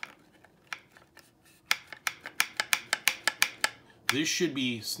 This should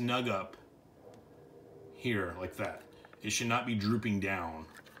be snug up here like that. It should not be drooping down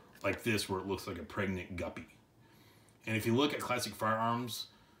like this where it looks like a pregnant guppy. And if you look at Classic Firearms,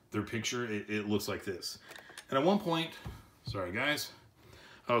 their picture, it looks like this. And at one point, sorry guys,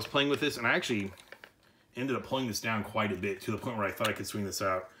 I was playing with this and I actually ended up pulling this down quite a bit to the point where I thought I could swing this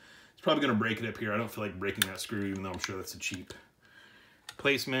out. It's probably going to break it up here. I don't feel like breaking that screw, even though I'm sure that's a cheap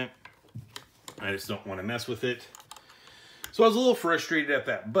replacement. I just don't want to mess with it. So I was a little frustrated at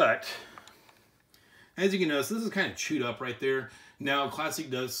that, but as you can notice, this is kind of chewed up right there. Now,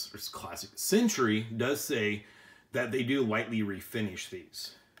 Century does say that they do lightly refinish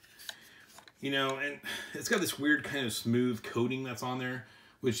these. You know, and it's got this weird kind of smooth coating that's on there,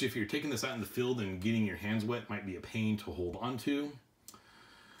 which if you're taking this out in the field and getting your hands wet might be a pain to hold onto.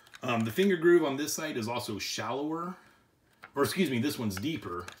 The finger groove on this side is also shallower, or excuse me, this one's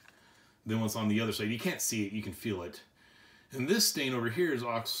deeper than what's on the other side. You can't see it, you can feel it. And this stain over here is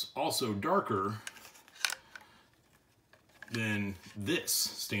also darker than this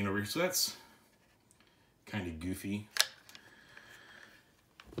stain over here. So that's kind of goofy.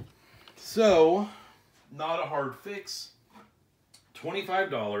 So, not a hard fix.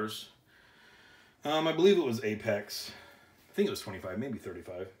 $25. I believe it was Apex. I think it was 25, maybe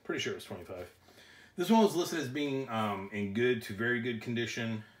 35. Pretty sure it was 25. This one was listed as being in good to very good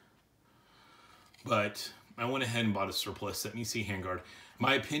condition. But I went ahead and bought a surplus CETME C handguard. In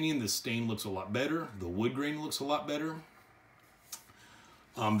my opinion, the stain looks a lot better. The wood grain looks a lot better.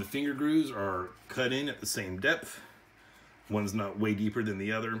 The finger grooves are cut in at the same depth. One's not way deeper than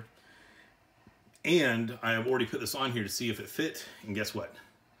the other. And I have already put this on here to see if it fit. And guess what?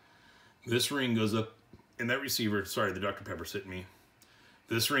 This ring goes up in that receiver. Sorry, the Dr. Pepper hit me.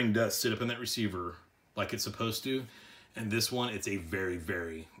 This ring does sit up in that receiver like it's supposed to. And this one, it's a very,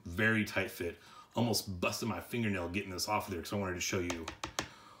 very, very tight fit. Almost busted my fingernail getting this off of there because I wanted to show you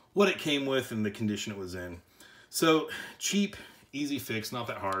what it came with and the condition it was in. So, cheap, easy fix, not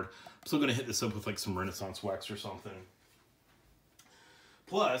that hard. I'm still going to hit this up with like some Renaissance wax or something.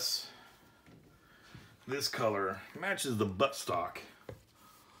 Plus, this color matches the buttstock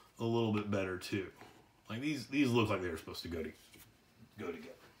a little bit better too. Like these look like they're supposed to go together.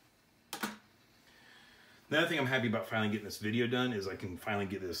 Another thing I'm happy about finally getting this video done is I can finally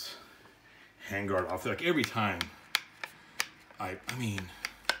get this handguard off. Like every time, I mean,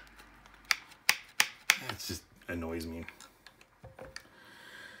 it just annoys me.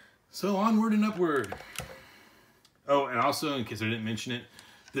 So onward and upward. Oh, and also, in case I didn't mention it,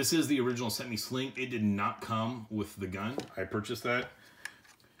 this is the original CETME sling. It did not come with the gun. I purchased that.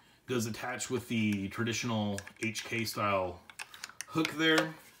 It does attach with the traditional HK style hook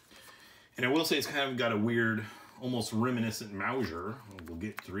there. And I will say it's kind of got a weird, almost reminiscent Mauser. We'll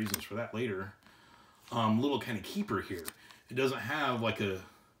get to the reasons for that later. Little kind of keeper here. It doesn't have like a,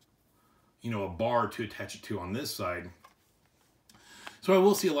 a bar to attach it to on this side. So I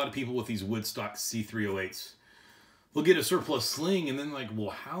will see a lot of people with these woodstock C308s. They'll get a surplus sling and then like, well,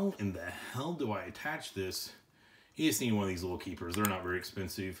 how in the hell do I attach this? You just need one of these little keepers. They're not very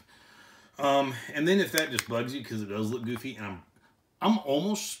expensive. And then if that just bugs you because it does look goofy, and I'm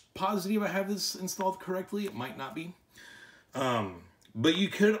almost positive I have this installed correctly. It might not be. But you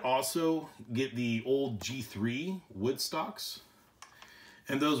could also get the old G3 woodstocks,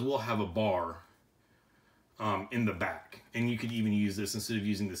 and those will have a bar in the back. And you could even use this instead of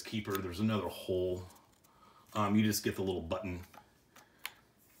using this keeper. There's another hole. You just get the little button.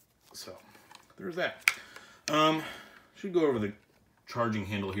 So there's that. Should go over the charging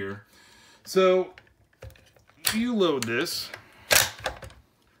handle here. So you load this.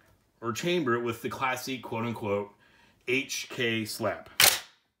 or chamber it with the classic quote-unquote HK slap.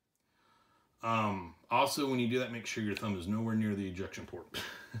 Also, when you do that, make sure your thumb is nowhere near the ejection port.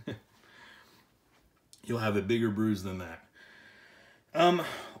 You'll have a bigger bruise than that. A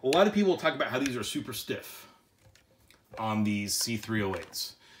lot of people talk about how these are super stiff on these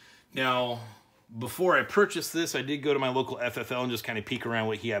C308s. Now, before I purchased this, I did go to my local FFL and just kind of peek around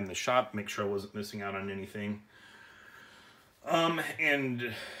what he had in the shop, make sure I wasn't missing out on anything.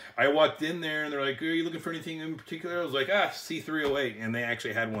 And I walked in there and they're like, are you looking for anything in particular? I was like, C308. And they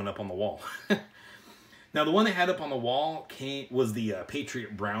actually had one up on the wall. Now, the one they had up on the wall was the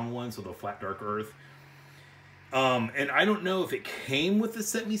Patriot Brown one, so the flat dark earth. And I don't know if it came with the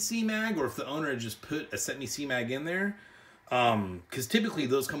CETME C mag or if the owner had just put a CETME C mag in there. Because typically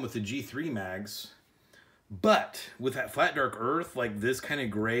those come with the G3 mags. But with that flat dark earth, like this kind of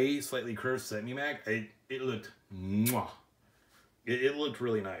gray, slightly curved CETME mag, it looked mwah. It looked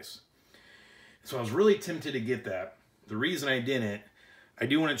really nice. So I was really tempted to get that. The reason I didn't, I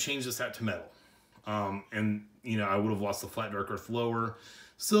do want to change this out to metal. And, you know, I would have lost the flat dark earth lower.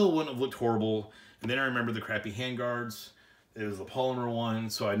 Still wouldn't have looked horrible. And then I remember the crappy handguards. It was the polymer one,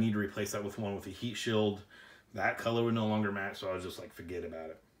 so I need to replace that with one with a heat shield. That color would no longer match, so I was just like, forget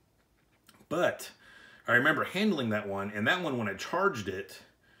about it. But I remember handling that one, and that one, when I charged it,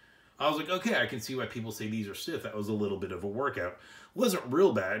 I was like, okay, I can see why people say these are stiff. That was a little bit of a workout. Wasn't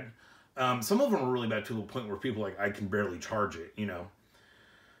real bad. Some of them were really bad to the point where people like, I can barely charge it, you know.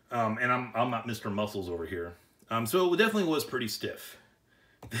 And I'm not Mr. Muscles over here. So it definitely was pretty stiff.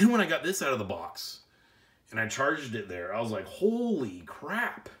 Then when I got this out of the box and I charged it there, I was like, holy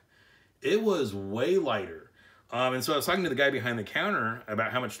crap. It was way lighter. And so I was talking to the guy behind the counter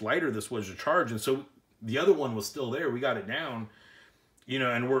about how much lighter this was to charge. And so the other one was still there. We got it down, you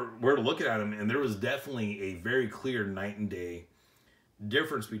know, and we're looking at them, and there was definitely a very clear night and day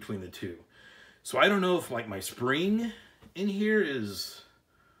difference between the two. So I don't know if like my spring in here is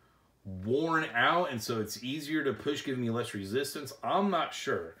worn out, and so it's easier to push, giving me less resistance. I'm not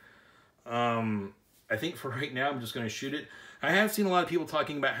sure. I think for right now, I'm just going to shoot it. I have seen a lot of people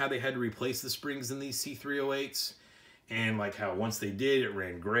talking about how they had to replace the springs in these C308s, and like how once they did, it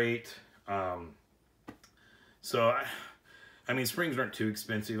ran great. So, I mean, springs aren't too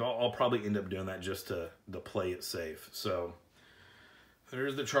expensive. I'll probably end up doing that just to play it safe. So,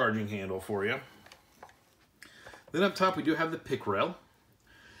 there's the charging handle for you. Then up top, we do have the pick rail.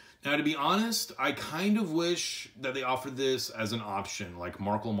 Now, to be honest, I kind of wish that they offered this as an option, like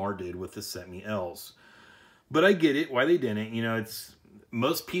Markel did with the CETME Ls. But I get it, why they didn't. You know, it's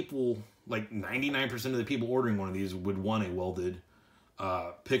most people, like 99% of the people ordering one of these would want a welded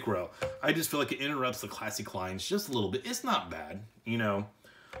pick rail. I just feel like it interrupts the classic lines just a little bit. It's not bad, you know.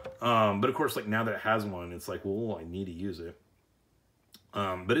 But of course, like now that it has one, it's like, well, I need to use it.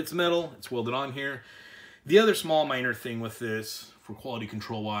 But it's metal, it's welded on here. The other small minor thing with this, for quality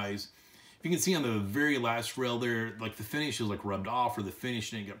control wise, if you can see on the very last rail there, like the finish is like rubbed off, or the finish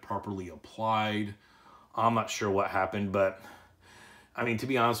didn't get properly applied. I'm not sure what happened, but I mean, to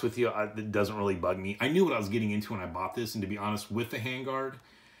be honest with you, it doesn't really bug me. I knew what I was getting into when I bought this, and to be honest, with the handguard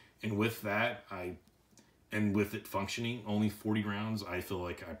and with that, and with it functioning, only 40 rounds, I feel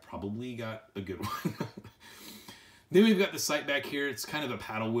like I probably got a good one. Then we've got the sight back here. It's kind of a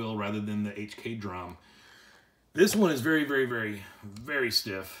paddle wheel rather than the HK drum. This one is very, very, very, very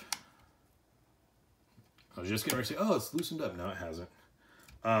stiff. I was just getting ready to say, oh, it's loosened up. No, it hasn't.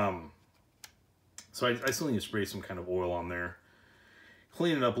 So I still need to spray some kind of oil on there.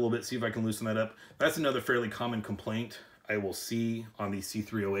 Clean it up a little bit, see if I can loosen that up. That's another fairly common complaint I will see on these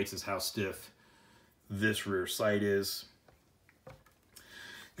C308s is how stiff this rear sight is.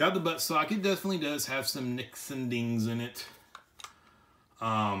 Got the buttstock. It definitely does have some nicks and dings in it.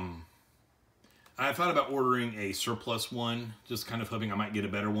 I thought about ordering a surplus one, just kind of hoping I might get a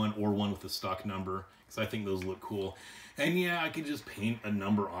better one or one with a stock number, because I think those look cool. And yeah, I could just paint a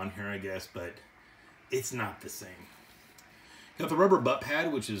number on here, I guess, but it's not the same. Got the rubber butt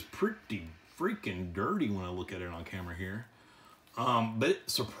pad, which is pretty freaking dirty when I look at it on camera here. But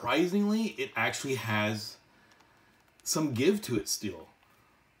surprisingly, it actually has some give to it still.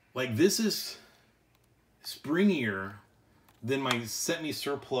 Like, this is springier than my CETME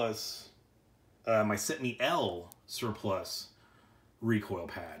Surplus, my CETME L Surplus recoil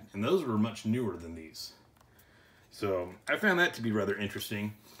pad. And those were much newer than these. So I found that to be rather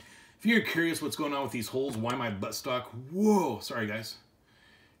interesting. If you're curious what's going on with these holes, why my buttstock, whoa, sorry guys.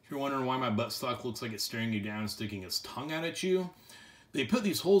 If you're wondering why my buttstock looks like it's staring you down and sticking its tongue out at you, they put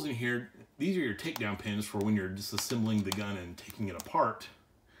these holes in here. These are your takedown pins for when you're disassembling the gun and taking it apart.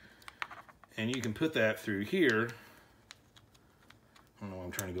 And you can put that through here, I don't know why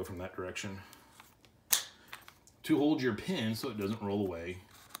I'm trying to go from that direction. To hold your pin so it doesn't roll away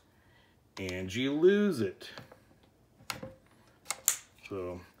and you lose it.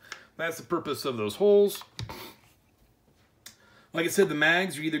 So that's the purpose of those holes. Like I said, the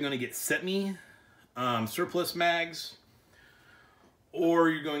mags, you're either going to get CETME surplus mags, or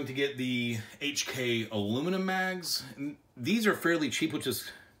you're going to get the HK aluminum mags. And these are fairly cheap, which is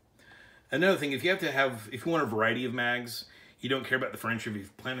another thing. If you want a variety of mags, you don't care about the furniture, if you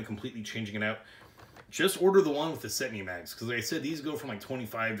plan on completely changing it out, just order the one with the CETME mags. Because like I said, these go from like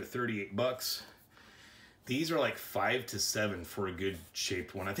 25 to 38 bucks. These are like 5 to 7 for a good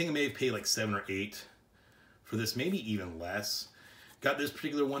shaped one. I think I may have paid like 7 or 8 for this, maybe even less. Got this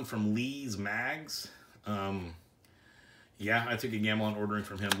particular one from Lee's Mags. Yeah, I took a gamble on ordering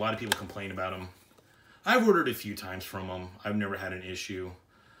from him. A lot of people complain about him. I've ordered a few times from him. I've never had an issue.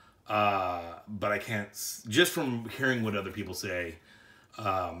 But I can't, just from hearing what other people say,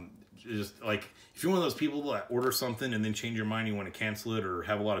 just like, if you're one of those people that order something and then change your mind, you want to cancel it or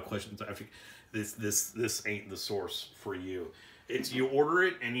have a lot of questions, this ain't the source for you. It's, you order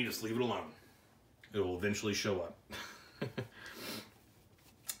it and you just leave it alone. It will eventually show up.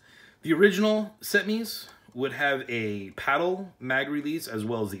 The original CETMEs would have a paddle mag release as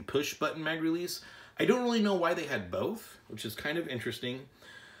well as the push button mag release. I don't really know why they had both, which is kind of interesting.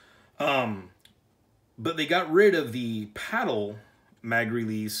 But they got rid of the paddle mag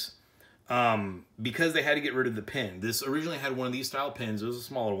release because they had to get rid of the pin. This originally had one of these style pins. It was a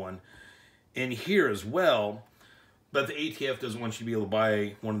smaller one. And here as well. But the ATF doesn't want you to be able to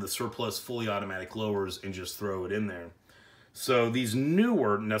buy one of the surplus fully automatic lowers and just throw it in there. So these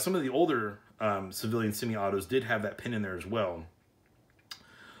newer, now some of the older civilian semi-autos did have that pin in there as well.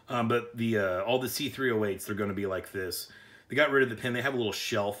 But the all the C308s, they're going to be like this. They got rid of the pin. They have a little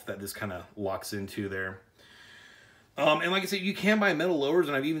shelf that this kind of locks into there. And like I said, you can buy metal lowers,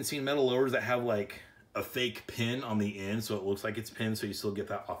 and I've even seen metal lowers that have like a fake pin on the end, so it looks like it's pinned, so you still get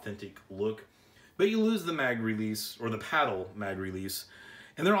that authentic look. But you lose the mag release, or the paddle mag release.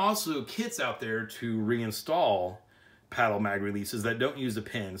 And there are also kits out there to reinstall paddle mag releases that don't use a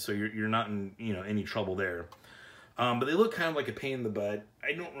pin, so you're not in any trouble there. But they look kind of like a pain in the butt.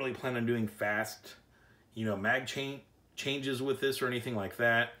 I don't really plan on doing fast mag changes with this or anything like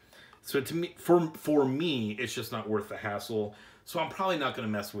that. So to me, for me, it's just not worth the hassle. So I'm probably not going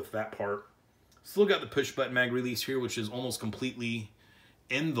to mess with that part. Still got the push button mag release here, which is almost completely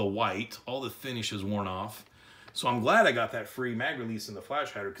in the white. All the finish is worn off. So I'm glad I got that free mag release in the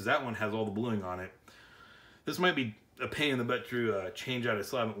flash hider, because that one has all the bluing on it. This might be a pain in the butt to change out. I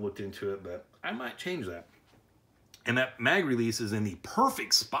still haven't looked into it, but I might change that. And that mag release is in the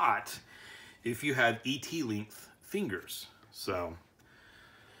perfect spot if you have ET length fingers. So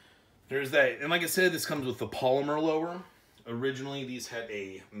there's that. And like I said, this comes with the polymer lower. Originally, these had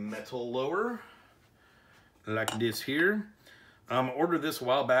a metal lower like this here. I ordered this a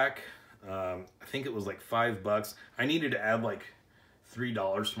while back. I think it was like $5. I needed to add like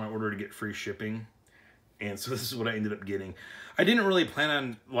 $3 to my order to get free shipping. And so this is what I ended up getting. I didn't really plan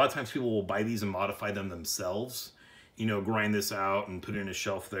on, a lot of times people will buy these and modify them themselves. Grind this out and put it in a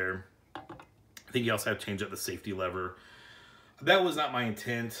shelf there. I think you also have to change out the safety lever. That was not my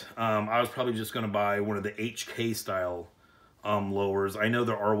intent. I was probably just going to buy one of the HK style lowers. I know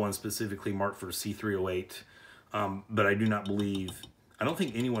there are ones specifically marked for C308, but I don't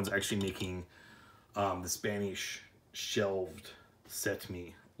think anyone's actually making the Spanish shelved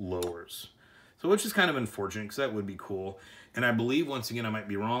CETME lowers. So which is kind of unfortunate, because that would be cool. And I believe, once again, I might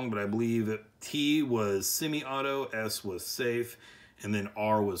be wrong, but I believe that T was semi-auto, S was safe, and then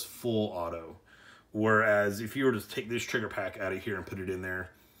R was full auto. Whereas if you were to take this trigger pack out of here and put it in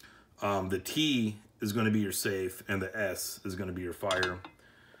there, the T is going to be your safe, and the S is going to be your fire.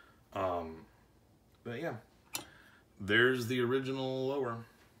 But yeah, there's the original lower.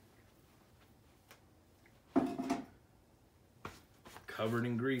 Covered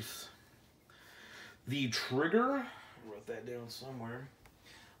in grease. The trigger, I wrote that down somewhere.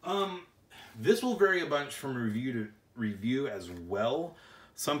 This will vary a bunch from review to review as well.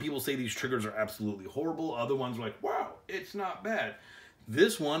 Some people say these triggers are absolutely horrible. Other ones are like, wow, it's not bad.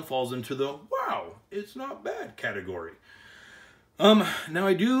 This one falls into the wow, it's not bad category. Now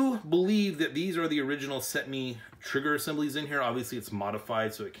I do believe that these are the original CETME trigger assemblies in here. Obviously it's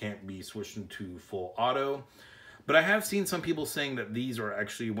modified, so it can't be switched into full auto. But I have seen some people saying that these are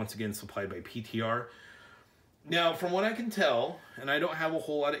actually, once again, supplied by PTR. Now, from what I can tell, and I don't have a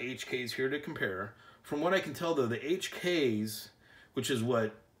whole lot of HKs here to compare, from what I can tell, though, the HKs, which is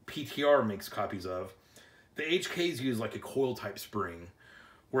what PTR makes copies of, the HKs use like a coil-type spring,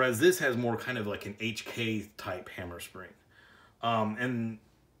 whereas this has more kind of like an HK-type hammer spring. And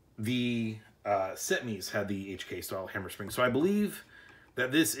the CETMEs had the HK style hammer spring. So I believe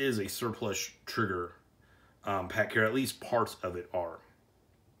that this is a surplus trigger pack here. At least parts of it are.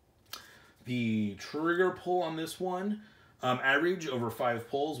 The trigger pull on this one, average over 5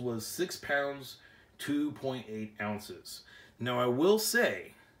 pulls, was 6 pounds, 2.8 ounces. Now I will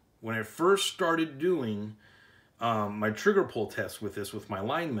say, when I first started doing my trigger pull test with this with my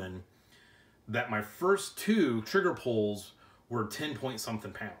lineman, that my first 2 trigger pulls were 10 point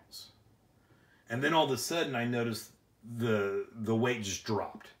something pounds. And then all of a sudden I noticed the weight just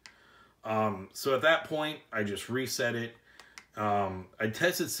dropped. So at that point I just reset it. I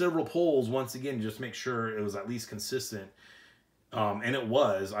tested several pulls once again just to make sure it was at least consistent. And it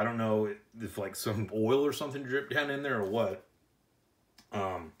was. I don't know if like some oil or something dripped down in there or what.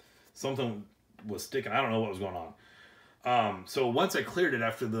 Something was sticking. I don't know what was going on. So once I cleared it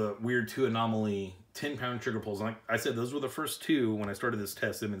after the weird 2 anomaly 10-pound trigger pulls, like I said, those were the first 2 when I started this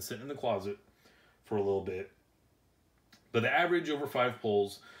test. They've been sitting in the closet for a little bit. But the average over 5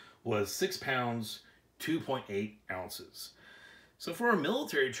 pulls was 6 pounds, 2.8 ounces. So for a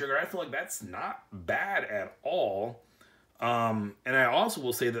military trigger, I feel like that's not bad at all. And I also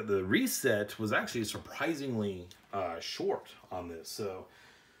will say that the reset was actually surprisingly short on this. So,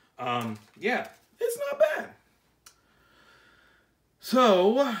 yeah, it's not bad.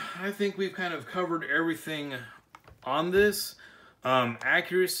 So, I think we've kind of covered everything on this.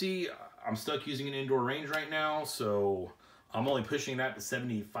 Accuracy, I'm stuck using an indoor range right now, so I'm only pushing that to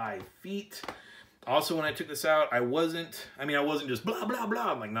 75 feet. Also, when I took this out, I wasn't just blah, blah,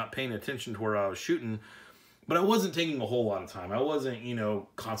 blah, like not paying attention to where I was shooting, but I wasn't taking a whole lot of time. I wasn't, you know,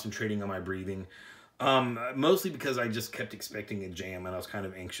 concentrating on my breathing, mostly because I just kept expecting a jam, and I was kind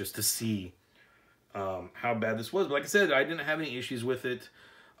of anxious to see how bad this was. But like I said, I didn't have any issues with it.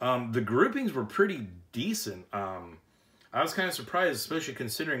 The groupings were pretty decent. I was kind of surprised, especially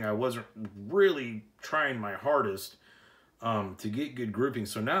considering I wasn't really trying my hardest to get good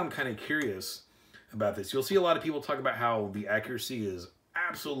groupings. So now I'm kind of curious about this. You'll see a lot of people talk about how the accuracy is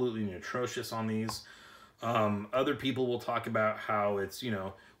absolutely atrocious on these. Other people will talk about how it's, you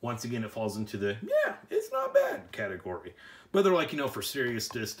know, once again, it falls into the, yeah, it's not bad category. But they're like, you know, for serious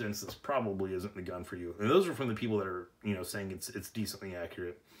distance, this probably isn't the gun for you. And those are from the people that are, you know, saying it's decently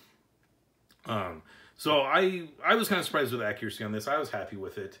accurate. So I was kind of surprised with the accuracy on this. I was happy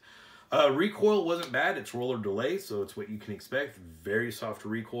with it. Recoil wasn't bad. It's roller delay, so it's what you can expect. Very soft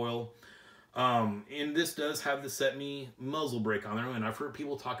recoil. And this does have the CETME muzzle brake on there, and I've heard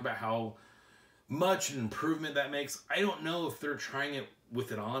people talk about how much an improvement that makes. I don't know if they're trying it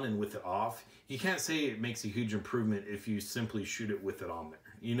with it on and with it off. You can't say it makes a huge improvement if you simply shoot it with it on there.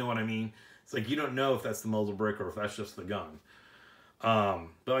 You know what I mean? It's like you don't know if that's the muzzle brake or if that's just the gun. But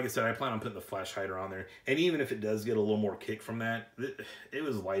like I said, I plan on putting the flash hider on there. And even if it does get a little more kick from that, it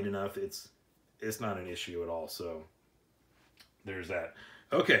was light enough. It's not an issue at all. So there's that.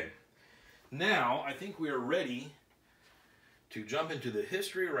 Okay. Now I think we are ready to jump into the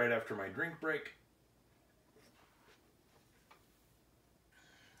history right after my drink break.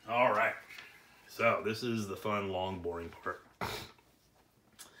 All right. So this is the fun, long, boring part.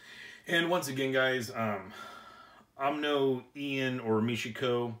 And once again, guys, I'm no Ian or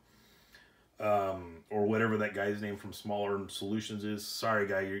Michiko, or whatever that guy's name from Smaller Solutions is. Sorry,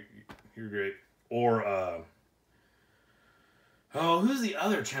 guy, you're great. Or, oh, who's the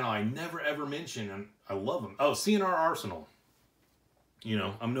other channel I never ever mention, and I love them. Oh, CNR Arsenal. You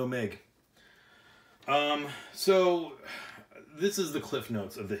know, I'm no Meg. So this is the cliff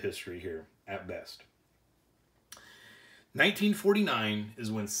notes of the history here, at best. 1949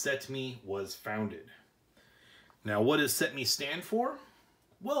 is when CETME was founded. Now, what does CETME stand for?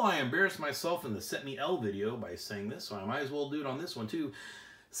 Well, I embarrassed myself in the CETME L video by saying this, so I might as well do it on this one too.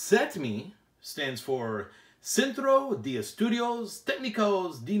 CETME stands for Centro de Estudios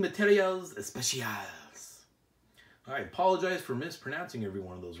Técnicos de Materiales Especiales. I apologize for mispronouncing every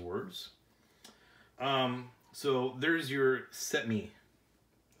one of those words. So there's your CETME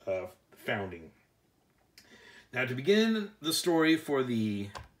founding. Now, to begin the story for the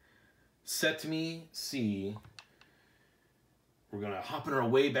CETME C, we're going to hop in our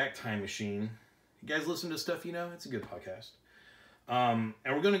way back time machine. You guys listen to stuff you know? It's a good podcast. And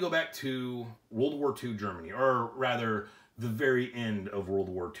we're going to go back to World War II Germany, or rather, the very end of World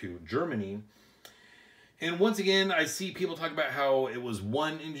War II Germany. And once again, I see people talk about how it was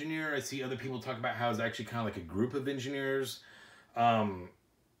one engineer. I see other people talk about how it's actually kind of like a group of engineers.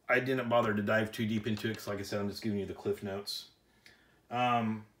 I didn't bother to dive too deep into it because, like I said, I'm just giving you the cliff notes.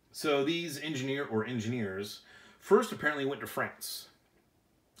 So these engineers first apparently went to France.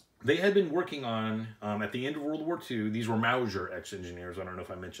 They had been working on, at the end of World War II, these were Mauser ex-engineers. I don't know if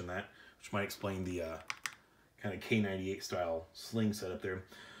I mentioned that, which might explain the kind of K98 style sling setup there.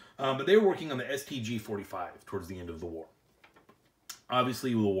 But they were working on the STG-45 towards the end of the war.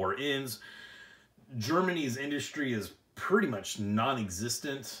 Obviously, the war ends. Germany's industry is pretty much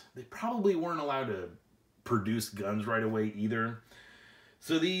non-existent. They probably weren't allowed to produce guns right away either.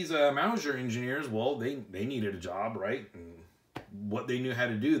 So these Mauser engineers, well, they needed a job, right? And what they knew how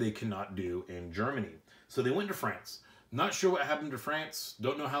to do, they cannot do in Germany. So they went to France. Not sure what happened to France.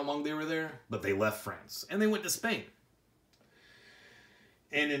 Don't know how long they were there, but they left France. And they went to Spain.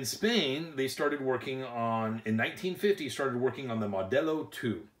 And in Spain, they started working on, in 1950, started working on the Modelo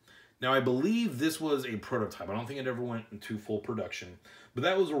 2. Now, I believe this was a prototype. I don't think it ever went into full production. But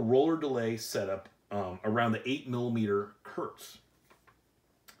that was a roller delay setup around the 8mm Kurz.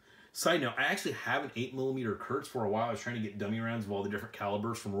 Side note, I actually have an 8mm Kurz for a while. I was trying to get dummy rounds of all the different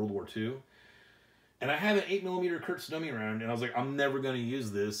calibers from World War II. And I have an 8mm Kurz dummy round, and I was like, I'm never going to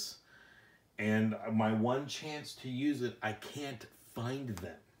use this. And my one chance to use it, I can't find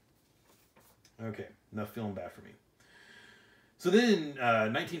them. Okay, enough feeling bad for me. So then,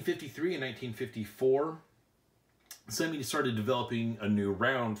 1953 and 1954, CETME started developing a new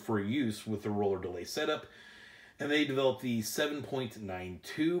round for use with the roller delay setup. And they developed the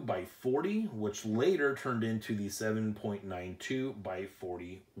 7.92 by 40, which later turned into the 7.92 by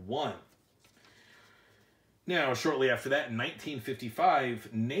 41. Now, shortly after that, in 1955,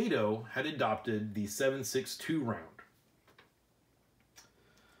 NATO had adopted the 7.62 round.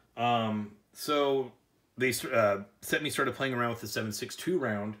 So they CETME started playing around with the 7.62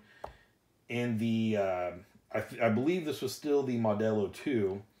 round, and the I believe this was still the Modelo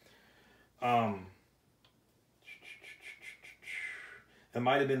 2. It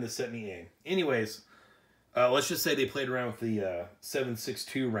might have been the CETME A. Anyways, let's just say they played around with the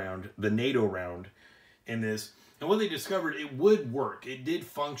 7.62 round, the NATO round, in this. And what they discovered, it would work. It did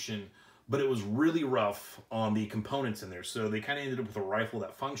function, but it was really rough on the components in there. So they kind of ended up with a rifle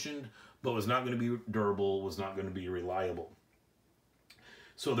that functioned, but was not going to be durable, was not going to be reliable.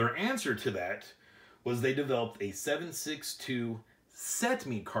 So their answer to that was they developed a 7.62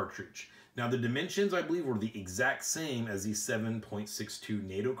 CETME cartridge. Now, the dimensions, I believe, were the exact same as the 7.62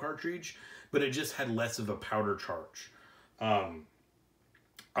 NATO cartridge, but it just had less of a powder charge.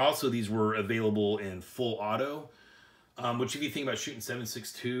 Also, these were available in full auto, which if you think about shooting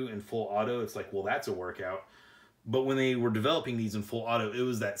 7.62 in full auto, it's like, well, that's a workout. But when they were developing these in full auto, it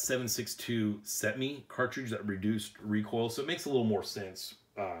was that 7.62 CETME cartridge that reduced recoil, so it makes a little more sense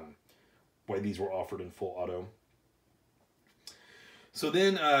why these were offered in full auto. So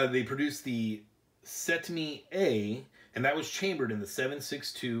then they produced the CETME A, and that was chambered in the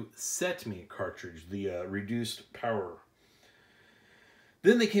 7.62 CETME cartridge, the reduced power.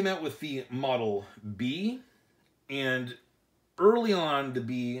 Then they came out with the Model B, and early on the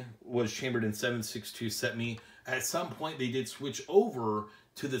B was chambered in 7.62 CETME. At some point they did switch over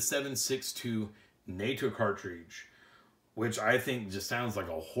to the 7.62 NATO cartridge, which I think just sounds like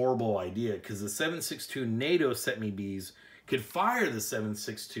a horrible idea, because the 7.62 NATO CETME Bs could fire the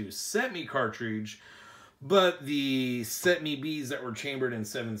 7.62 CETME cartridge, but the CETME Bs that were chambered in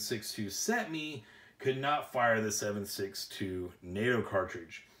 7.62 CETME could not fire the 7.62 NATO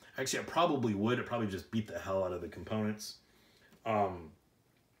cartridge. Actually, it probably would. It probably just beat the hell out of the components. And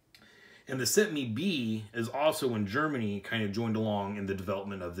the CETME B is also when Germany kind of joined along in the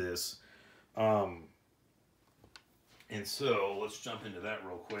development of this. And so let's jump into that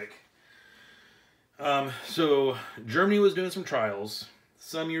real quick. So Germany was doing some trials.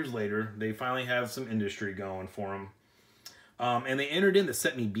 Some years later, they finally have some industry going for them. And they entered in the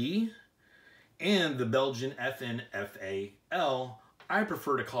CETME B and the Belgian FNFAL. I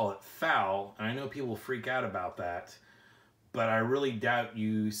prefer to call it FAL, and I know people freak out about that, but I really doubt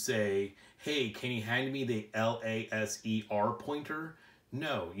you say, hey, can you hand me the LASER pointer?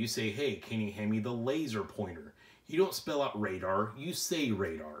 No, you say, hey, can you hand me the laser pointer? You don't spell out radar, you say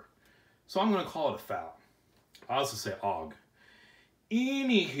radar. So I'm going to call it a FAL. I also say AUG.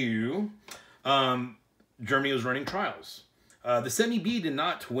 Anywho, Germany was running trials. The CETME B did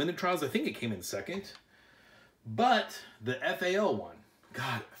not win the trials. I think it came in second. But the FAL won.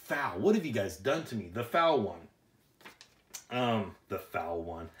 God, FAL. What have you guys done to me? The FAL won. The FAL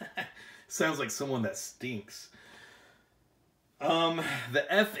won. Sounds like someone that stinks. The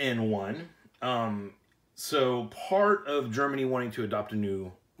FN won. So part of Germany wanting to adopt a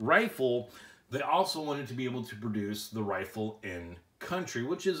new rifle, they also wanted to be able to produce the rifle in country,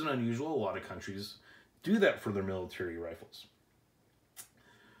 which isn't unusual. A lot of countries do that for their military rifles.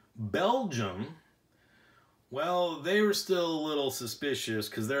 Belgium Well, they were still a little suspicious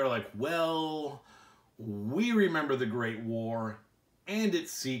because they're like, well, we remember the Great War and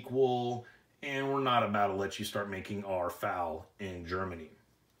its sequel, and we're not about to let you start making our FAL in Germany.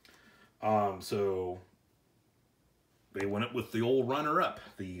 So they went up with the old runner-up,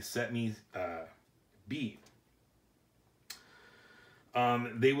 the CETME B.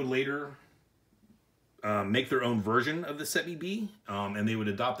 They would later make their own version of the CETME B, and they would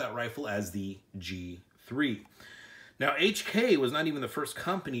adopt that rifle as the G3. Now, HK was not even the first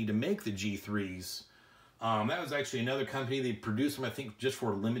company to make the G3s. That was actually another company. They produced them, I think, just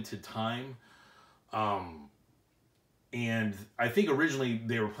for a limited time. And I think originally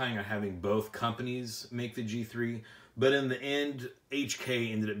they were planning on having both companies make the G3, but in the end,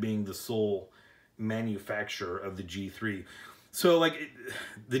 HK ended up being the sole manufacturer of the G3. So, like,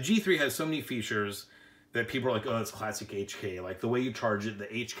 the G3 has so many features that people are like, oh, it's classic HK. Like, the way you charge it, the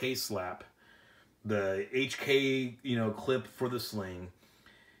HK slap, the HK, you know, clip for the sling.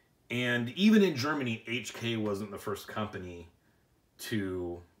 And even in Germany, HK wasn't the first company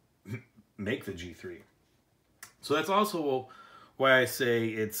to make the G3. So that's also why I say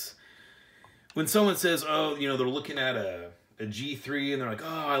it's, when someone says, oh, you know, they're looking at a G3 and they're like,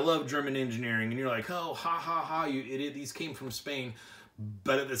 oh, I love German engineering. And you're like, oh, ha, ha, ha, you idiot, these came from Spain.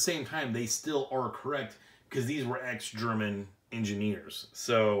 But at the same time, they still are correct because these were ex-German engineers.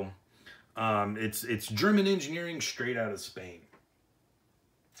 So it's German engineering straight out of Spain.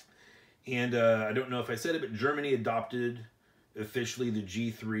 And I don't know if I said it, but Germany adopted officially the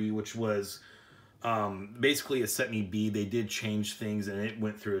G3, which was basically a CETME B. They did change things, and it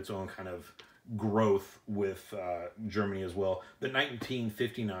went through its own kind of growth with Germany as well. But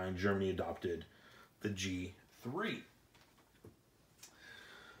 1959, Germany adopted the G3.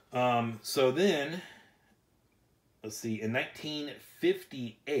 So then, let's see, in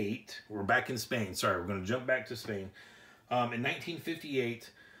 1958, we're back in Spain. Sorry, we're going to jump back to Spain. In 1958,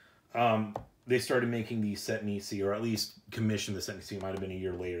 they started making the CETME C, or at least commissioned the CETME C. It might have been a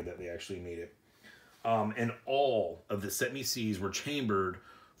year later that they actually made it. And all of the CETME Cs were chambered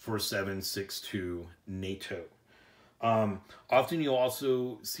for 7.62 NATO. Often you'll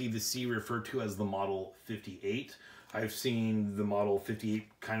also see the C referred to as the Model 58. I've seen the Model 58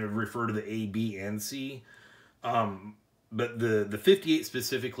 kind of refer to the A, B, and C. But the 58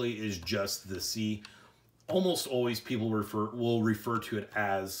 specifically is just the C. Almost always people will refer to it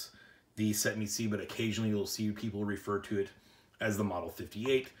as the CETME C, but occasionally you'll see people refer to it as the Model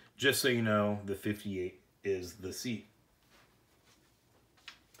 58. Just so you know, the 58 is the C.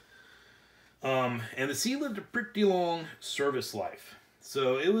 And the C lived a pretty long service life.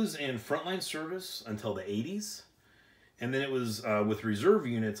 So it was in frontline service until the 80s. And then it was with reserve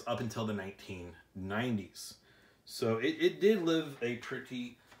units up until the 1990s. So it did live a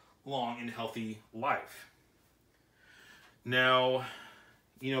pretty long and healthy life. Now,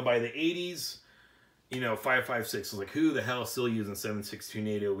 you know, by the 80s, you know, 5.56 was like, who the hell is still using 7.62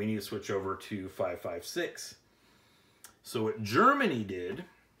 NATO? We need to switch over to 5.56. So what Germany did,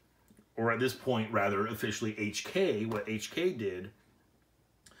 or at this point, rather, officially HK, what HK did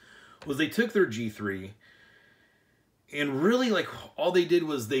was they took their G3 and really, like, all they did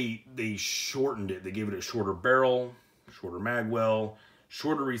was they shortened it. They gave it a shorter barrel, shorter magwell,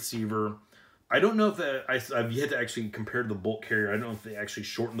 shorter receiver. I don't know if that, I've yet to actually compare to the bolt carrier. I don't know if they actually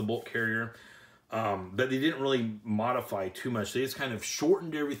shortened the bolt carrier. But they didn't really modify too much. They just kind of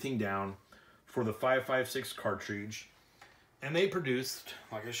shortened everything down for the 5.56 cartridge. And they produced,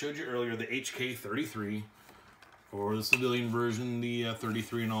 like I showed you earlier, the HK33, or the civilian version, the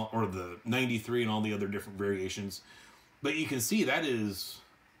 33 and all, or the 93 and all the other different variations. But you can see that is,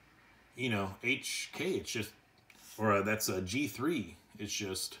 you know, HK. It's just, or that's a G3. It's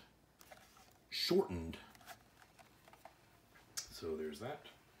just shortened. So there's that.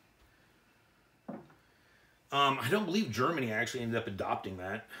 I don't believe Germany actually ended up adopting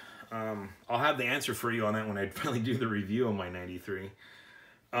that. I'll have the answer for you on that when I finally do the review on my 93.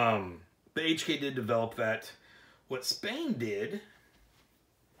 But HK did develop that. What Spain did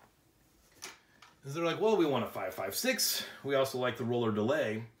is they're like, well, we want a 5.56. We also like the roller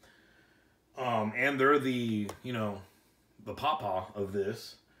delay. And they're the, you know, the pawpaw of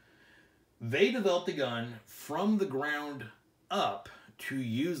this. They developed a gun from the ground up to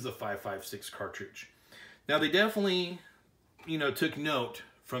use the 5.56 cartridge. Now, they definitely, you know, took note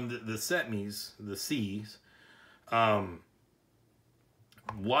from the CETMEs, the Cs.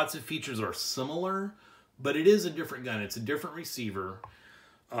 Lots of features are similar, but it is a different gun. It's a different receiver.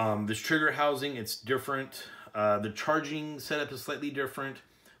 This trigger housing, it's different. The charging setup is slightly different,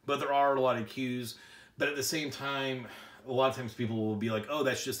 but there are a lot of cues. But at the same time, a lot of times people will be like, oh,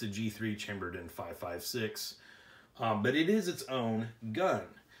 that's just a G3 chambered in 5.56. but it is its own gun.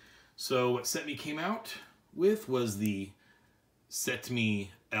 So what CETME came out with was the CETME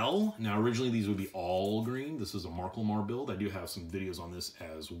L. Now originally these would be all green. This is a Marklemar build. I do have some videos on this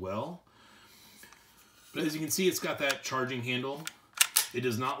as well. But as you can see, it's got that charging handle. It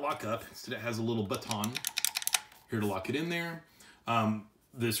does not lock up. Instead, it has a little baton here to lock it in there.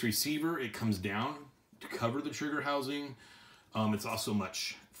 This receiver, it comes down to cover the trigger housing. It's also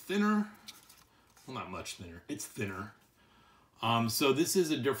much thinner. Well, not much thinner. It's thinner. So this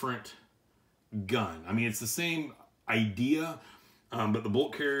is a different gun. I mean, it's the same idea, but the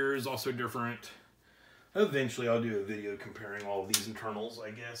bolt carrier is also different. Eventually, I'll do a video comparing all of these internals,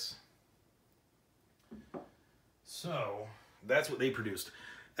 I guess. So that's what they produced.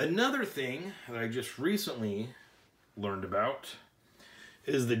 Another thing that I just recently learned about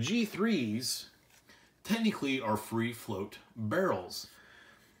is the G3s technically are free float barrels.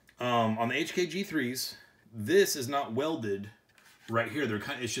 On the HK G3s, this is not welded right here.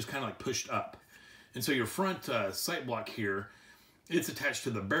 It's just kind of like pushed up. And so your front sight block here, it's attached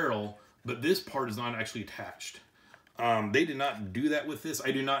to the barrel, but this part is not actually attached. They did not do that with this.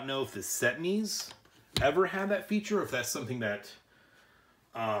 I do not know if the CETMEs ever had that feature, or if that's something that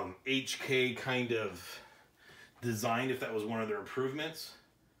HK kind of designed, if that was one of their improvements.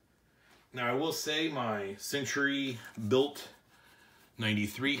 Now I will say my Century built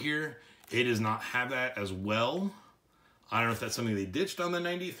 93 here, it does not have that as well. I don't know if that's something they ditched on the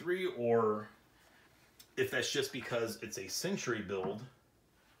 93, or if that's just because it's a Century build.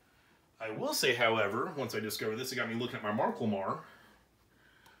 I will say, however, once I discovered this, it got me looking at my Marklemar.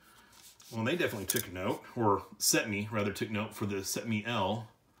 Well, they definitely took note, or CETME rather took note for the CETME L.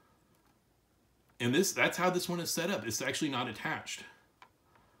 And that's how this one is set up. It's actually not attached.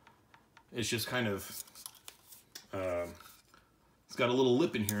 It's just kind of, it's got a little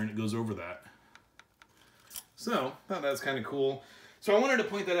lip in here and it goes over that. So, I thought that was kind of cool. So I wanted to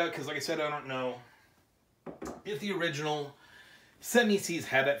point that out because, like I said, I don't know if the original CETME Cs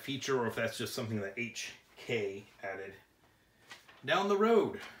had that feature, or if that's just something that HK added down the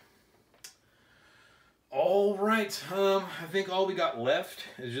road. All right, I think all we got left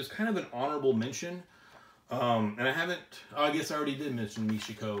is just kind of an honorable mention. And I haven't, I guess I already did mention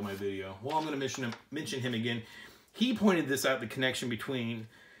Michiko in my video. Well, I'm going to mention him again. He pointed this out, the connection between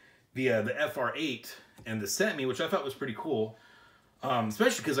the FR8 and the CETME, which I thought was pretty cool.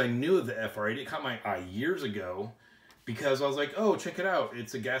 Especially because I knew of the FR8. It caught my eye years ago because I was like, oh, check it out.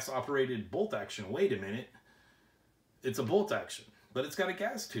 It's a gas-operated bolt action. Wait a minute. It's a bolt action, but it's got a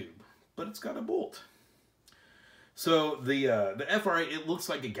gas tube, but it's got a bolt. So the FR8, it looks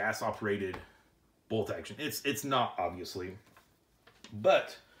like a gas-operated bolt action. It's not, obviously.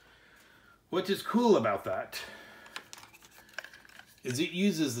 But what is cool about that is it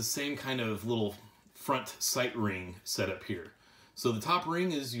uses the same kind of little front sight ring setup here. So the top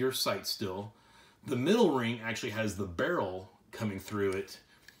ring is your sight still. The middle ring actually has the barrel coming through it.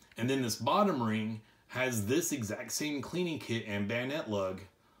 And then this bottom ring has this exact same cleaning kit and bayonet lug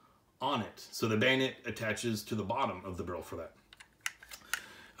on it. So the bayonet attaches to the bottom of the barrel for that.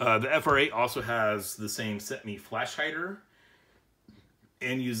 The FR8 also has the same CETME flash hider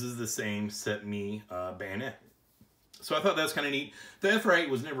and uses the same CETME bayonet. So I thought that was kind of neat. The FR8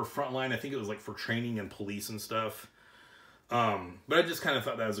 was never frontline. I think it was like for training and police and stuff. But I just kind of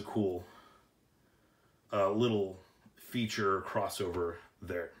thought that was a cool little feature crossover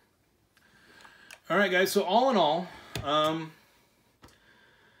there. All right, guys. So all in all,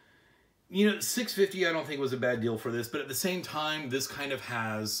 you know, $650 I don't think was a bad deal for this, but at the same time, this kind of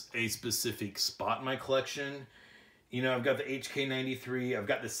has a specific spot in my collection. You know, I've got the HK93, I've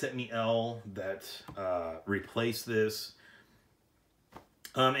got the CETME L that replaced this.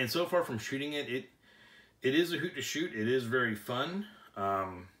 And so far from shooting it, it is a hoot to shoot. It is very fun.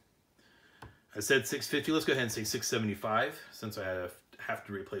 I said $650, let's go ahead and say $675 since I have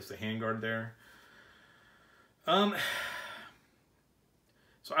to replace the handguard there.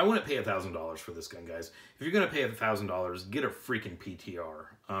 So I wouldn't pay $1,000 for this gun, guys. If you're going to pay $1,000, get a freaking PTR.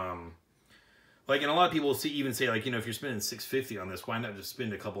 Like, and a lot of people will even say, like, you know, if you're spending $650 on this, why not just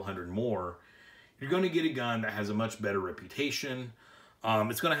spend a couple hundred more? You're going to get a gun that has a much better reputation.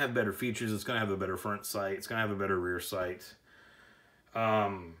 It's going to have better features. It's going to have a better front sight. It's going to have a better rear sight.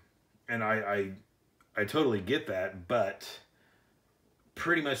 And I totally get that, but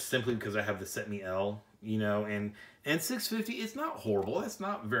pretty much simply because I have the CETME L, you know, and $650, it's not horrible. That's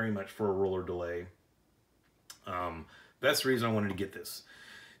not very much for a roller delay. That's the reason I wanted to get this.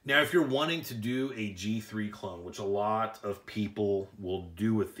 Now, if you're wanting to do a G3 clone, which a lot of people will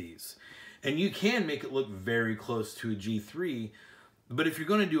do with these, and you can make it look very close to a G3, but if you're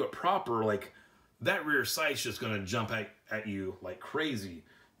going to do it proper, like that rear sight's just going to jump at you like crazy.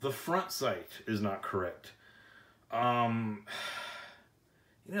 The front sight is not correct. You know,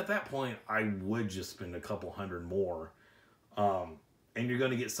 at that point, I would just spend a couple $100 more. And you're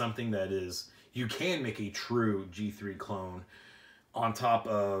going to get something that is, you can make a true G3 clone on top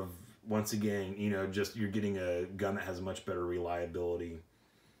of, once again, you know, just you're getting a gun that has much better reliability,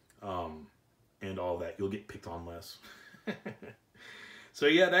 and all that. You'll get picked on less. So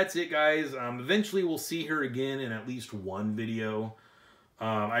yeah, that's it, guys. Eventually we'll see her again in at least one video.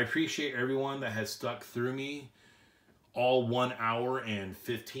 I appreciate everyone that has stuck through me all 1 hour and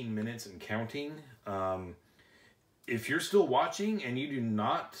 15 minutes and counting. If you're still watching and you do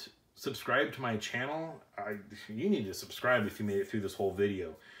not subscribe to my channel, you need to subscribe if you made it through this whole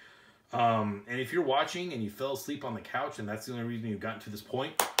video. And if you're watching and you fell asleep on the couch and that's the only reason you've gotten to this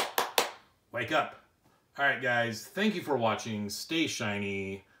point, wake up. All right, guys, thank you for watching. Stay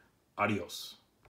shiny. Adios.